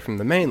out away from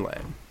the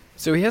mainland.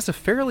 So he has a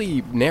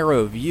fairly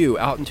narrow view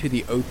out into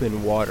the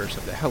open waters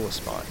of the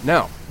Hellespont.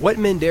 Now, what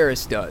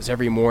Mendares does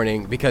every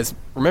morning, because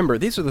remember,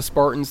 these are the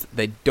Spartans,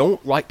 they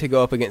don't like to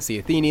go up against the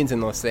Athenians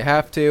unless they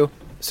have to,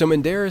 so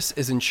Mendares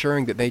is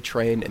ensuring that they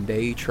train, and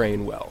they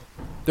train well.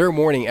 There are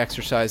morning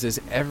exercises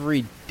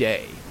every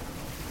day.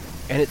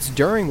 And it's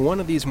during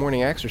one of these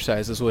morning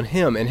exercises when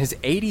him and his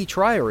 80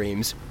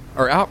 triremes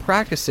are out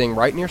practicing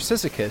right near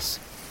Cyzicus,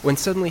 when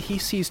suddenly he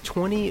sees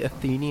 20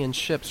 Athenian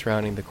ships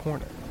rounding the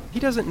corner. He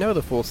doesn't know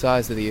the full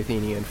size of the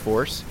Athenian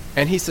force,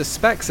 and he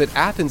suspects that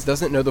Athens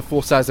doesn't know the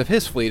full size of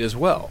his fleet as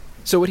well.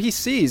 So what he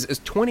sees is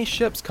 20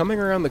 ships coming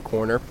around the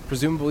corner,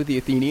 presumably the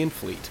Athenian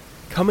fleet,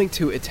 coming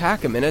to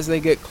attack him, and as they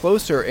get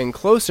closer and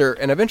closer,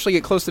 and eventually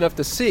get close enough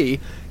to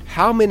see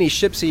how many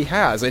ships he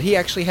has, that he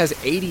actually has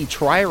 80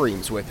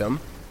 triremes with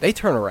him, they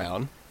turn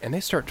around, and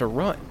they start to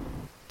run.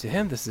 To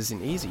him, this is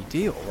an easy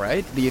deal,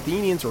 right? The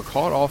Athenians were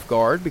caught off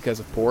guard because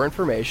of poor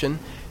information.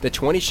 The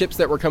 20 ships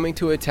that were coming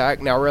to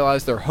attack now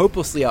realize they're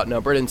hopelessly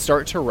outnumbered and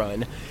start to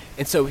run.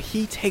 And so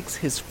he takes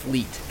his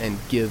fleet and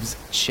gives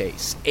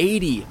chase.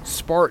 80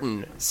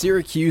 Spartan,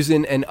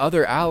 Syracusan, and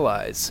other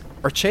allies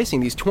are chasing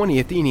these 20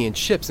 Athenian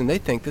ships, and they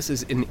think this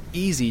is an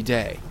easy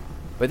day.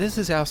 But this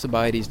is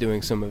Alcibiades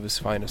doing some of his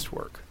finest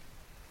work.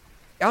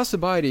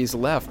 Alcibiades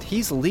left,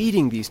 he's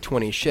leading these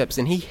 20 ships,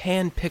 and he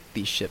handpicked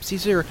these ships.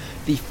 These are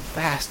the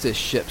fastest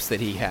ships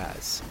that he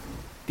has.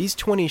 These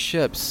 20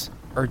 ships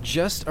are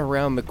just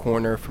around the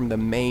corner from the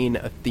main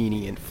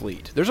Athenian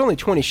fleet. There's only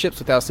 20 ships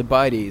with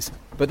Alcibiades,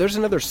 but there's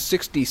another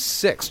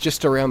 66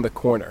 just around the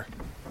corner.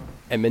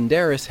 And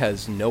Mindarus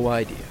has no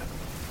idea.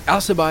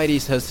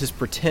 Alcibiades has his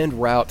pretend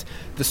route,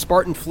 the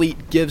Spartan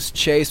fleet gives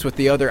chase with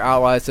the other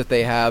allies that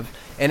they have,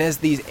 and as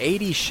these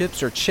 80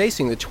 ships are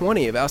chasing the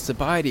 20 of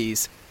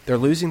Alcibiades, they're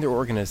losing their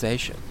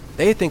organization.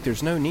 They think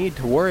there's no need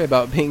to worry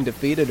about being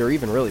defeated or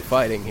even really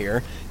fighting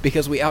here,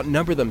 because we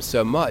outnumber them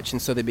so much,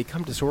 and so they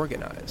become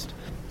disorganized.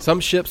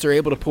 Some ships are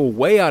able to pull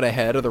way out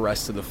ahead of the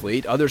rest of the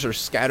fleet, others are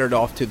scattered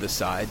off to the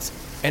sides,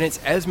 and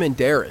it's as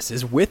Mindarus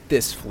is with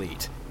this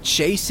fleet,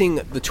 chasing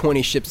the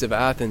 20 ships of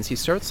Athens, he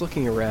starts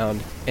looking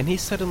around, and he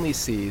suddenly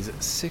sees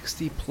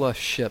 60 plus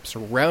ships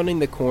rounding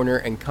the corner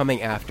and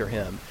coming after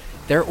him.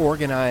 They're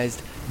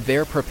organized,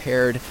 they're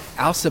prepared.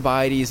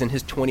 Alcibiades and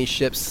his 20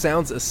 ships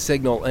sounds a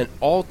signal, and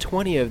all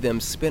 20 of them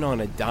spin on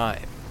a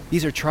dime.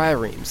 These are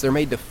triremes. They're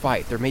made to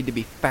fight. They're made to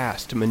be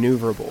fast,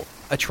 maneuverable.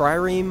 A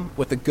trireme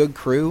with a good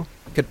crew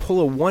could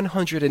pull a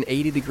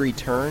 180-degree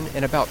turn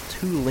in about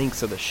 2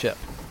 lengths of the ship.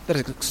 That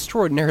is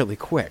extraordinarily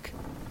quick.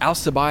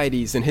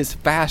 Alcibiades and his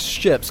fast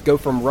ships go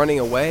from running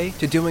away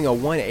to doing a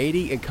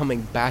 180 and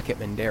coming back at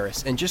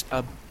Mindarus in just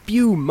a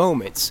few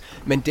moments.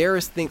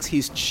 Mindarus thinks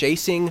he's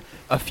chasing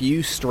a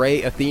few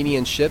stray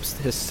Athenian ships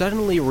to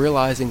suddenly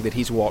realizing that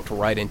he's walked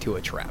right into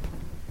a trap.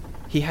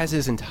 He has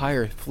his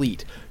entire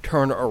fleet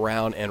turn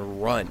around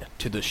and run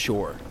to the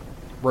shore.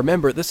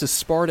 Remember, this is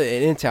Sparta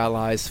and its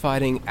allies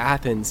fighting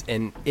Athens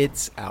and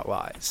its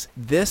allies.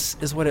 This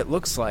is what it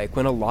looks like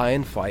when a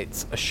lion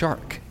fights a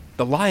shark.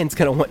 The lion's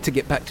going to want to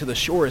get back to the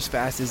shore as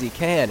fast as he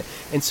can,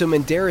 and so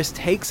Mindarus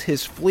takes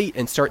his fleet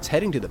and starts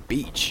heading to the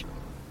beach.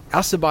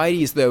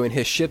 Alcibiades, though, and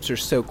his ships are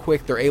so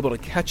quick, they're able to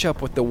catch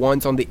up with the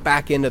ones on the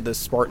back end of the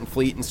Spartan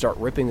fleet and start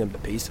ripping them to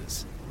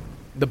pieces.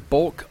 The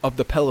bulk of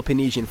the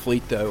Peloponnesian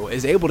fleet, though,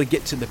 is able to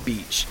get to the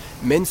beach.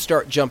 Men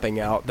start jumping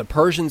out. The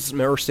Persians'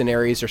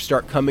 mercenaries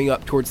start coming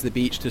up towards the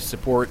beach to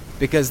support,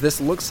 because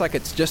this looks like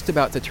it's just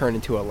about to turn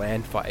into a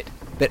land fight.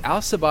 But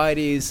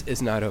Alcibiades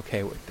is not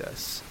okay with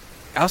this.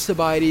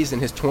 Alcibiades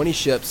and his 20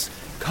 ships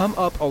come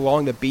up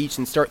along the beach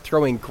and start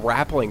throwing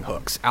grappling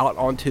hooks out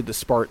onto the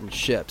Spartan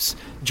ships,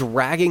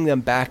 dragging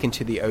them back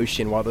into the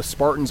ocean while the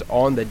Spartans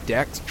on the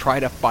decks try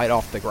to fight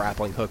off the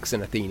grappling hooks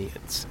and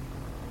Athenians.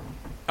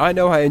 I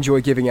know I enjoy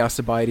giving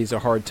Alcibiades a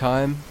hard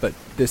time, but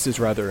this is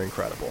rather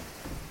incredible.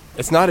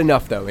 It's not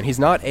enough, though, and he's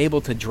not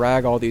able to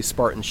drag all these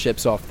Spartan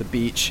ships off the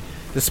beach.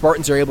 The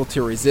Spartans are able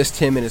to resist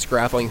him and his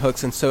grappling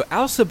hooks, and so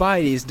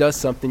Alcibiades does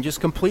something just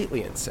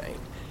completely insane.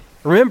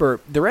 Remember,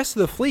 the rest of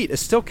the fleet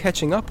is still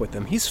catching up with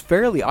him. He's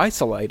fairly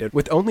isolated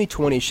with only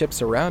 20 ships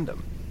around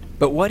him.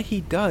 But what he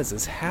does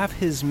is have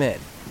his men,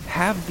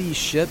 have these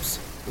ships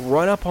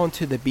run up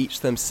onto the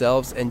beach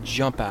themselves and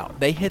jump out.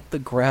 They hit the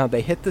ground,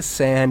 they hit the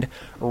sand,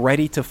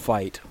 ready to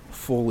fight,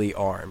 fully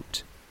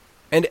armed.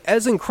 And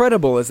as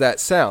incredible as that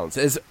sounds,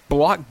 as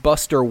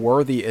blockbuster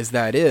worthy as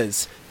that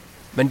is,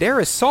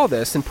 Mindarus saw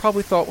this and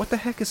probably thought, what the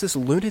heck is this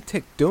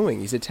lunatic doing?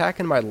 He's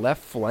attacking my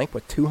left flank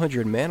with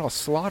 200 men, I'll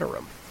slaughter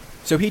him.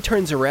 So he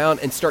turns around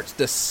and starts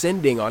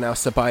descending on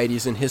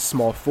Alcibiades and his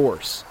small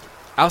force.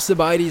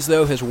 Alcibiades,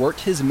 though, has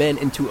worked his men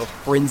into a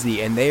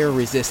frenzy, and they are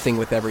resisting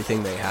with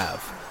everything they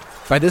have.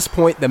 By this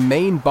point, the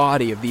main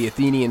body of the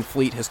Athenian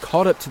fleet has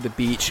caught up to the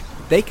beach.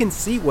 They can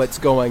see what's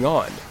going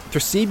on.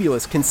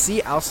 Thrasybulus can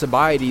see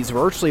Alcibiades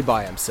virtually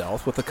by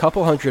himself, with a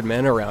couple hundred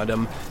men around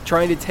him,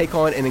 trying to take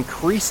on an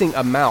increasing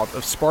amount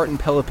of Spartan,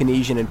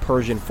 Peloponnesian, and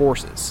Persian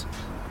forces.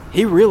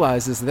 He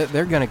realizes that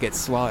they're going to get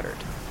slaughtered.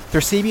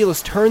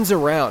 Thrasybulus turns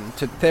around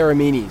to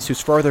Theramenes, who's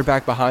farther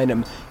back behind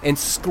him, and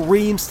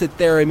screams to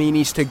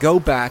Theramenes to go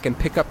back and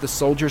pick up the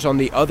soldiers on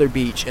the other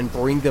beach and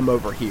bring them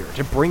over here,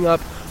 to bring up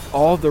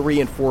all the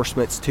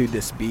reinforcements to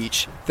this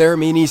beach.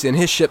 Theramenes and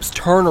his ships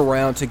turn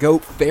around to go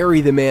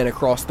ferry the men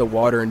across the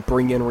water and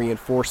bring in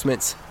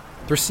reinforcements.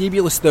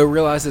 Thrasybulus, though,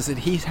 realizes that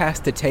he has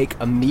to take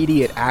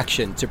immediate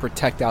action to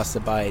protect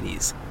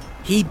Alcibiades.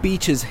 He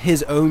beaches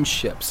his own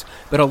ships,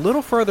 but a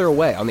little further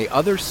away on the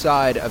other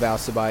side of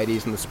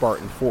Alcibiades and the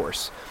Spartan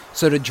force,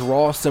 so to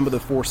draw some of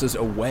the forces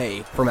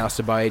away from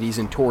Alcibiades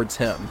and towards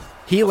him.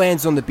 He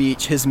lands on the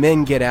beach, his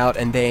men get out,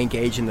 and they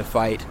engage in the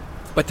fight.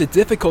 But the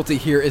difficulty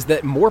here is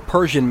that more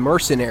Persian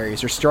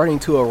mercenaries are starting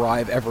to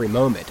arrive every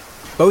moment.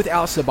 Both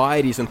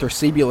Alcibiades and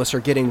Thrasybulus are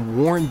getting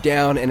worn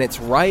down, and it's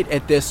right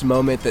at this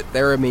moment that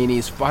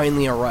Theramenes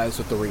finally arrives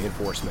with the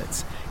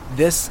reinforcements.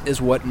 This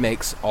is what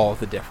makes all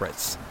the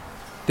difference.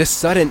 This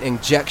sudden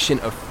injection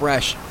of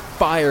fresh,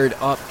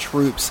 fired-up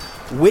troops,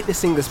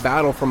 witnessing this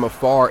battle from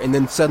afar and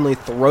then suddenly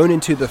thrown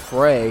into the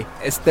fray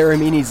as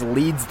Theramenes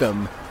leads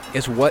them,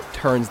 is what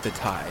turns the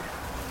tide.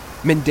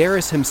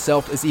 Mindarus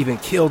himself is even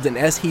killed, and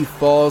as he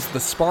falls, the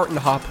Spartan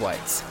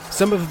hoplites,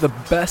 some of the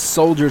best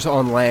soldiers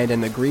on land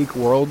in the Greek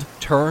world,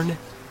 turn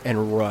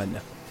and run.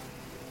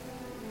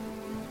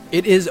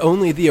 It is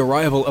only the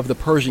arrival of the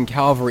Persian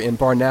cavalry in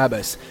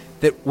Barnabas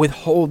that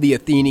withhold the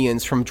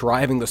Athenians from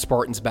driving the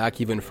Spartans back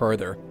even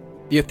further.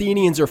 The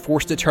Athenians are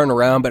forced to turn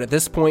around, but at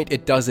this point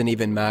it doesn't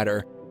even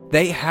matter.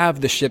 They have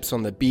the ships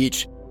on the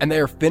beach, and they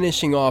are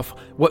finishing off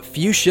what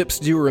few ships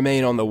do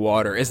remain on the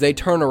water. As they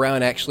turn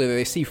around, actually,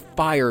 they see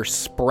fire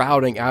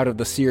sprouting out of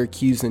the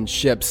Syracusan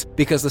ships,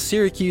 because the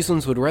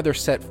Syracusans would rather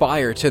set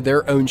fire to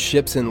their own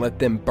ships and let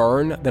them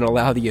burn than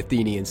allow the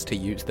Athenians to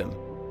use them.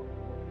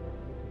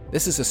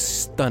 This is a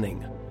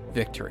stunning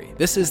victory.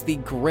 This is the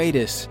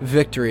greatest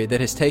victory that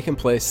has taken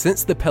place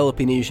since the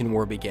Peloponnesian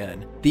War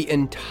began. The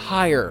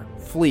entire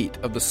fleet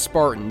of the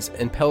Spartans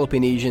and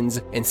Peloponnesians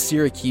and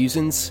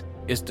Syracusans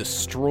is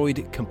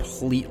destroyed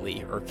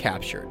completely or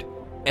captured.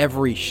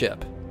 Every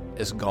ship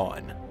is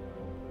gone.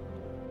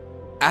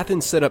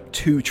 Athens set up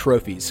 2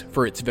 trophies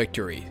for its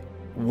victory.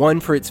 One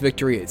for its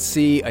victory at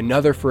sea,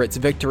 another for its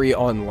victory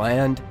on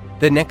land.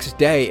 The next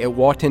day, it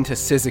walked into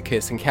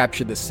Cyzicus and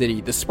captured the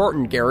city. The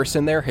Spartan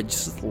garrison there had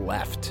just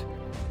left.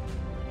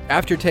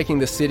 After taking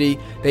the city,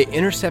 they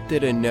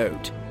intercepted a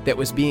note that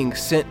was being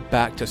sent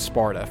back to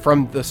Sparta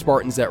from the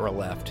Spartans that were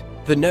left.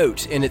 The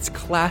note, in its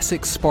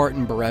classic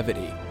Spartan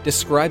brevity,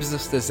 describes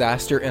this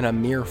disaster in a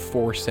mere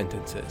 4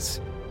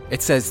 sentences.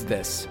 It says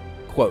this,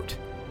 quote,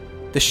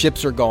 "The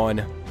ships are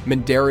gone,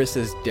 Mendaris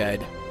is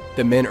dead,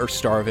 the men are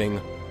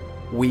starving,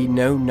 we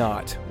know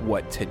not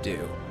what to do."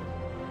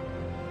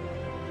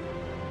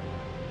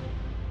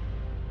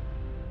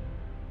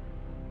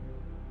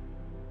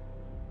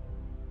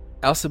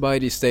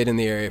 Alcibiades stayed in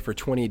the area for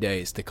 20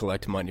 days to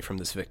collect money from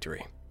this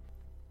victory.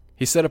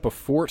 He set up a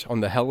fort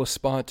on the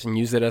Hellespont and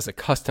used it as a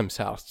customs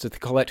house to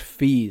collect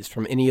fees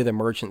from any of the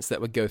merchants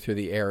that would go through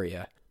the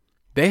area.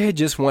 They had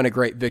just won a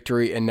great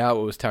victory, and now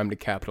it was time to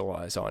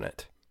capitalize on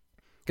it.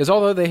 Because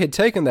although they had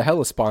taken the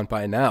Hellespont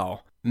by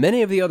now,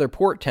 many of the other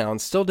port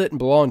towns still didn't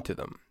belong to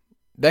them.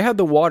 They had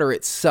the water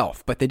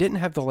itself, but they didn't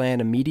have the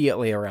land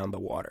immediately around the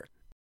water.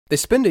 They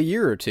spend a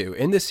year or two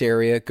in this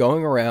area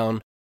going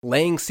around,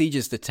 laying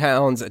sieges to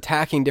towns,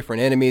 attacking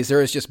different enemies.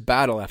 There is just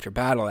battle after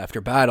battle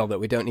after battle that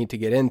we don't need to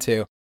get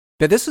into.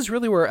 But this is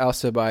really where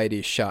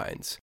Alcibiades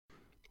shines.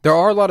 There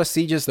are a lot of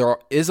sieges, there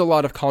is a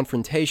lot of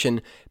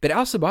confrontation, but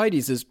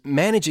Alcibiades is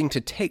managing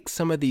to take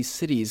some of these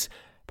cities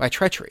by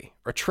treachery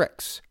or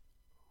tricks.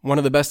 One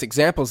of the best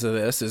examples of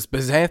this is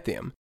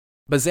Byzantium.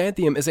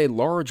 Byzantium is a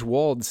large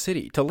walled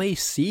city. To lay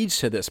siege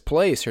to this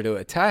place or to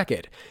attack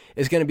it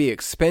is going to be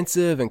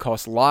expensive and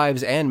cost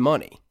lives and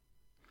money.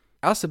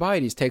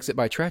 Alcibiades takes it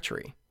by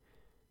treachery.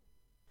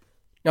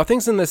 Now,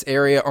 things in this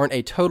area aren't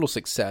a total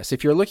success.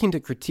 If you're looking to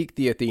critique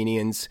the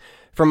Athenians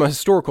from a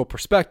historical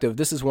perspective,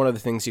 this is one of the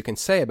things you can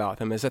say about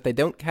them, is that they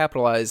don't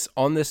capitalize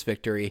on this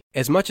victory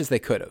as much as they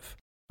could have.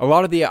 A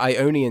lot of the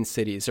Ionian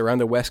cities around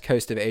the west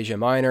coast of Asia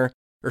Minor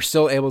are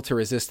still able to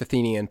resist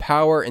Athenian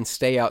power and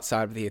stay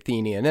outside of the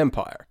Athenian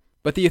Empire.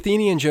 But the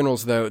Athenian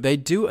generals, though, they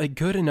do a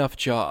good enough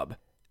job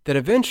that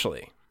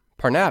eventually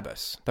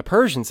Parnabas, the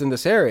Persians in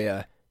this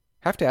area,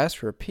 have to ask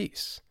for a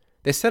peace.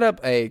 They set up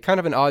a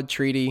kind of an odd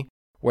treaty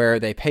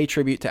where they pay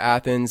tribute to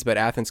Athens, but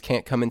Athens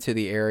can't come into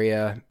the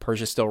area.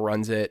 Persia still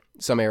runs it,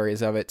 some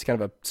areas of it. It's kind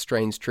of a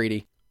strange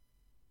treaty.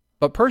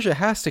 But Persia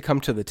has to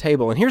come to the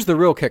table, and here's the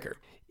real kicker.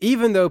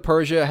 Even though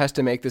Persia has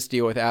to make this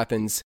deal with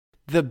Athens,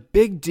 the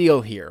big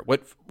deal here,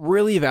 what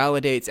really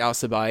validates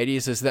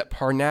Alcibiades, is that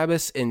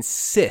Parnabas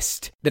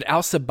insists that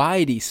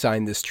Alcibiades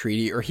sign this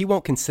treaty or he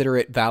won't consider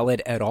it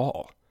valid at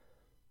all.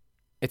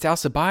 It's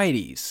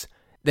Alcibiades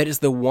that is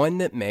the one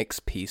that makes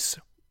peace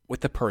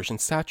with the Persian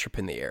satrap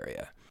in the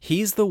area.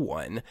 He's the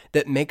one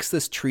that makes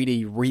this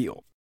treaty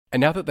real.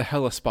 And now that the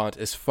Hellespont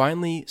is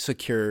finally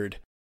secured,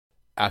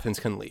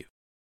 Athens can leave.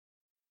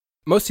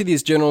 Most of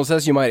these generals,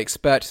 as you might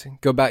expect,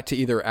 go back to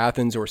either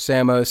Athens or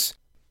Samos.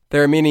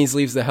 Theramenes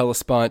leaves the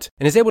Hellespont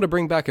and is able to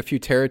bring back a few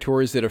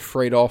territories that have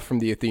frayed off from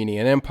the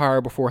Athenian Empire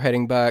before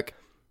heading back.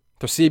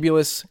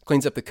 Thrasybulus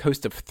cleans up the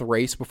coast of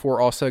Thrace before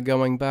also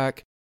going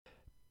back.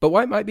 But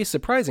what might be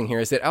surprising here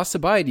is that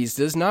Alcibiades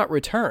does not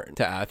return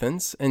to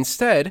Athens.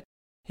 Instead,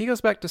 he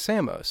goes back to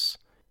Samos.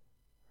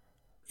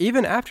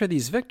 Even after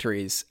these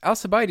victories,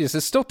 Alcibiades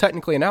is still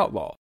technically an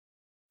outlaw.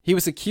 He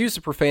was accused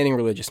of profaning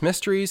religious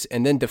mysteries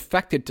and then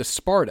defected to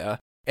Sparta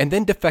and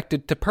then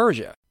defected to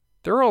Persia.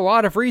 There are a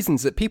lot of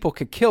reasons that people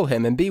could kill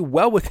him and be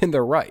well within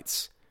their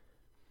rights.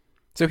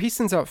 So he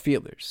sends out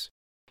feelers.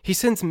 He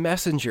sends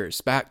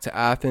messengers back to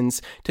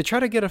Athens to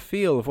try to get a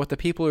feel of what the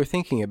people are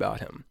thinking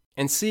about him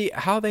and see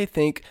how they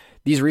think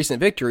these recent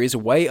victories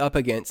weigh up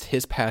against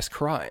his past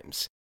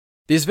crimes.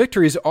 These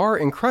victories are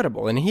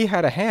incredible, and he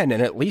had a hand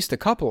in at least a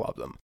couple of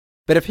them.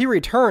 But if he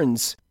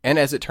returns, and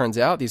as it turns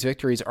out, these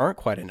victories aren't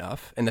quite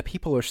enough, and the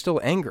people are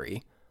still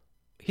angry,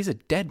 he's a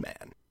dead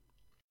man.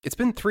 It's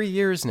been 3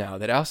 years now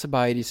that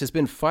Alcibiades has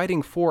been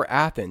fighting for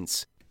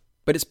Athens,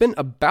 but it's been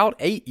about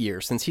 8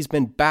 years since he's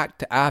been back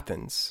to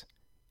Athens.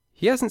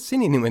 He hasn't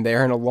seen anyone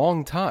there in a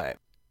long time,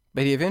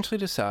 but he eventually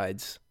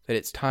decides that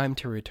it's time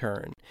to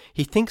return.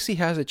 He thinks he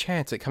has a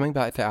chance at coming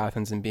back to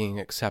Athens and being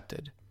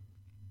accepted.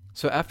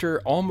 So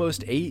after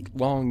almost 8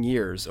 long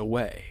years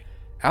away,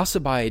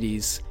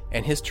 Alcibiades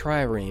and his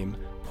trireme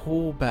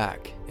pull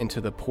back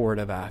into the port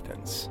of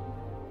Athens.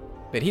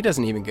 But he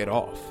doesn't even get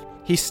off.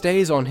 He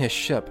stays on his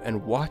ship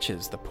and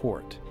watches the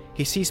port.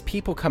 He sees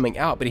people coming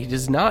out, but he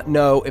does not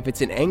know if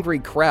it's an angry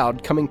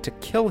crowd coming to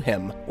kill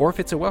him or if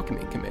it's a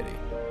welcoming committee.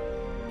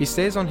 He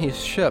stays on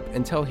his ship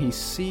until he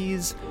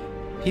sees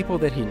people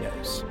that he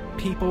knows,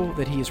 people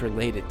that he is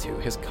related to.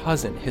 His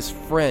cousin, his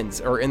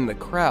friends are in the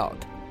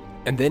crowd.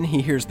 And then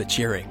he hears the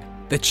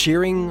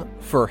cheering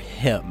for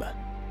him.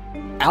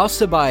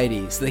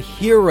 Alcibiades, the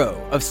hero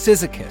of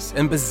Cyzicus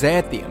and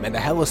Byzantium and the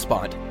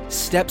Hellespont,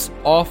 steps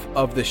off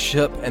of the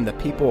ship and the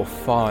people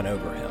fawn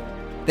over him.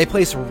 They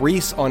place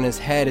wreaths on his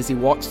head as he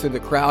walks through the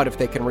crowd if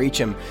they can reach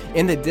him.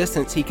 In the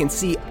distance, he can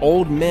see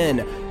old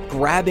men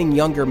grabbing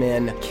younger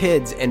men,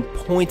 kids, and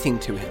pointing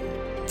to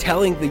him,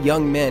 telling the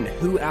young men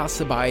who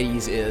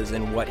Alcibiades is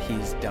and what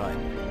he's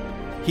done.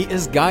 He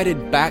is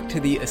guided back to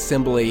the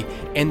assembly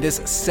and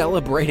this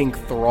celebrating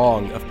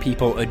throng of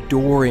people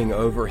adoring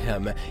over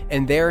him,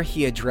 and there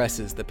he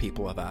addresses the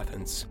people of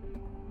Athens.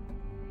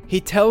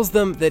 He tells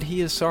them that he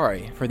is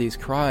sorry for these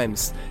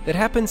crimes that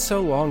happened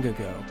so long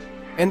ago,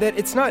 and that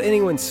it's not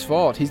anyone's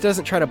fault. He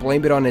doesn't try to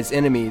blame it on his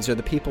enemies or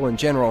the people in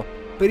general,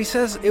 but he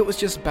says it was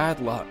just bad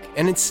luck.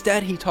 And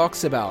instead he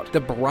talks about the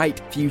bright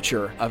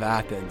future of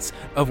Athens,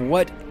 of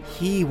what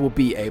he will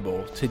be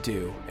able to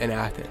do in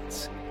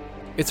Athens.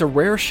 It's a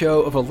rare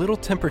show of a little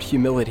tempered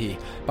humility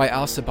by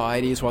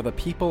Alcibiades while the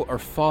people are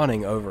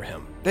fawning over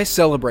him. They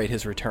celebrate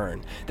his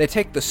return. They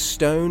take the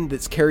stone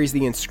that carries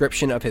the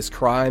inscription of his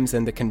crimes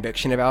and the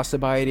conviction of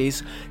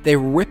Alcibiades, they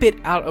rip it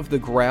out of the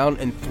ground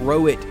and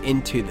throw it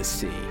into the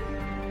sea.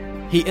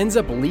 He ends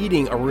up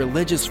leading a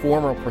religious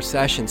formal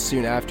procession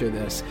soon after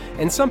this,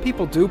 and some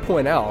people do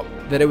point out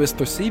that it was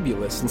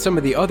Thrasybulus and some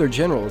of the other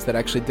generals that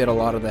actually did a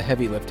lot of the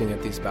heavy lifting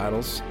at these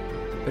battles,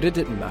 but it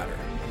didn't matter.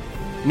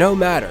 No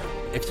matter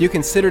if you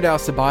considered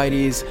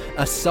Alcibiades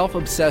a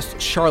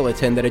self-obsessed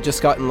charlatan that had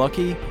just gotten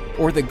lucky,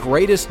 or the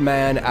greatest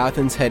man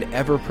Athens had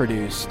ever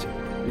produced,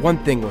 one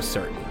thing was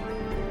certain: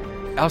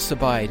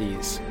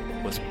 Alcibiades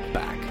was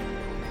back.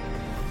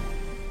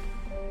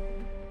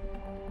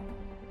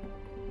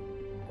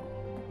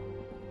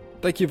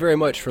 Thank you very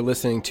much for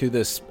listening to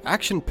this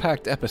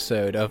action-packed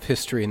episode of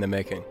History in the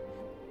Making.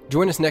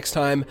 Join us next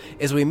time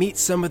as we meet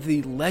some of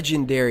the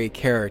legendary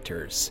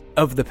characters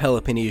of the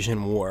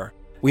Peloponnesian War.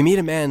 We meet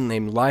a man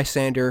named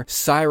Lysander.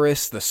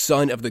 Cyrus, the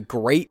son of the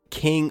great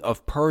king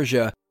of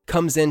Persia,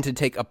 comes in to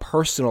take a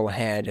personal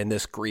hand in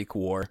this Greek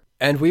war.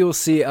 And we will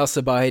see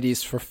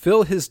Alcibiades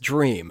fulfill his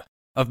dream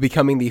of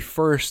becoming the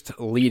first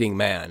leading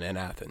man in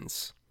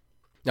Athens.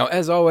 Now,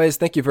 as always,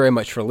 thank you very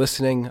much for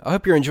listening. I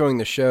hope you're enjoying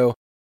the show.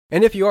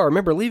 And if you are,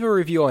 remember, leave a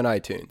review on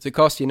iTunes. It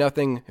costs you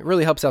nothing. It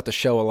really helps out the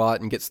show a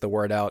lot and gets the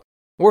word out.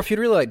 Or if you'd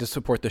really like to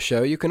support the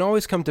show, you can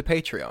always come to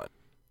Patreon.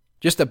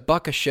 Just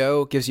 $1 a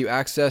show gives you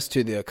access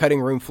to the Cutting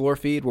Room Floor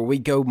feed, where we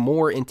go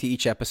more into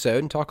each episode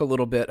and talk a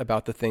little bit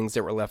about the things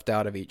that were left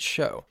out of each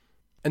show.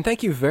 And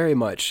thank you very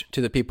much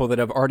to the people that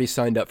have already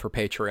signed up for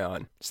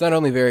Patreon. It's not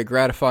only very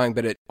gratifying,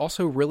 but it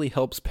also really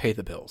helps pay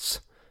the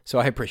bills. So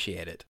I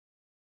appreciate it.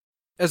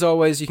 As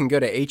always, you can go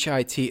to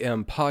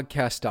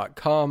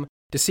hitmpodcast.com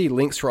to see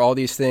links for all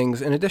these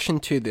things, in addition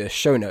to the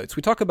show notes.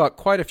 We talk about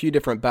quite a few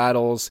different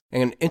battles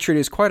and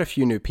introduce quite a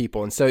few new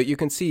people, and so you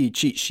can see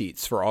cheat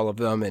sheets for all of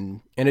them, and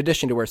in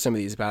addition to where some of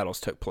these battles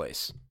took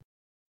place.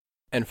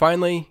 And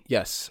finally,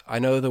 yes, I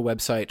know the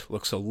website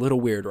looks a little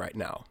weird right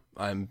now.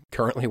 I'm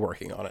currently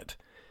working on it.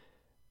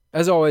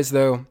 As always,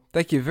 though,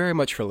 thank you very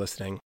much for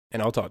listening,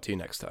 and I'll talk to you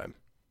next time.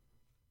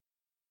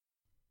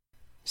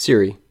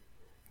 Siri,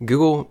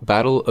 Google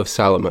Battle of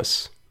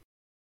Salamis.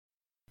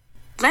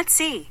 Let's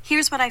see.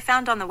 Here's what I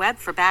found on the web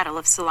for Battle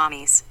of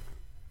Salamis.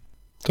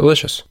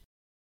 Delicious.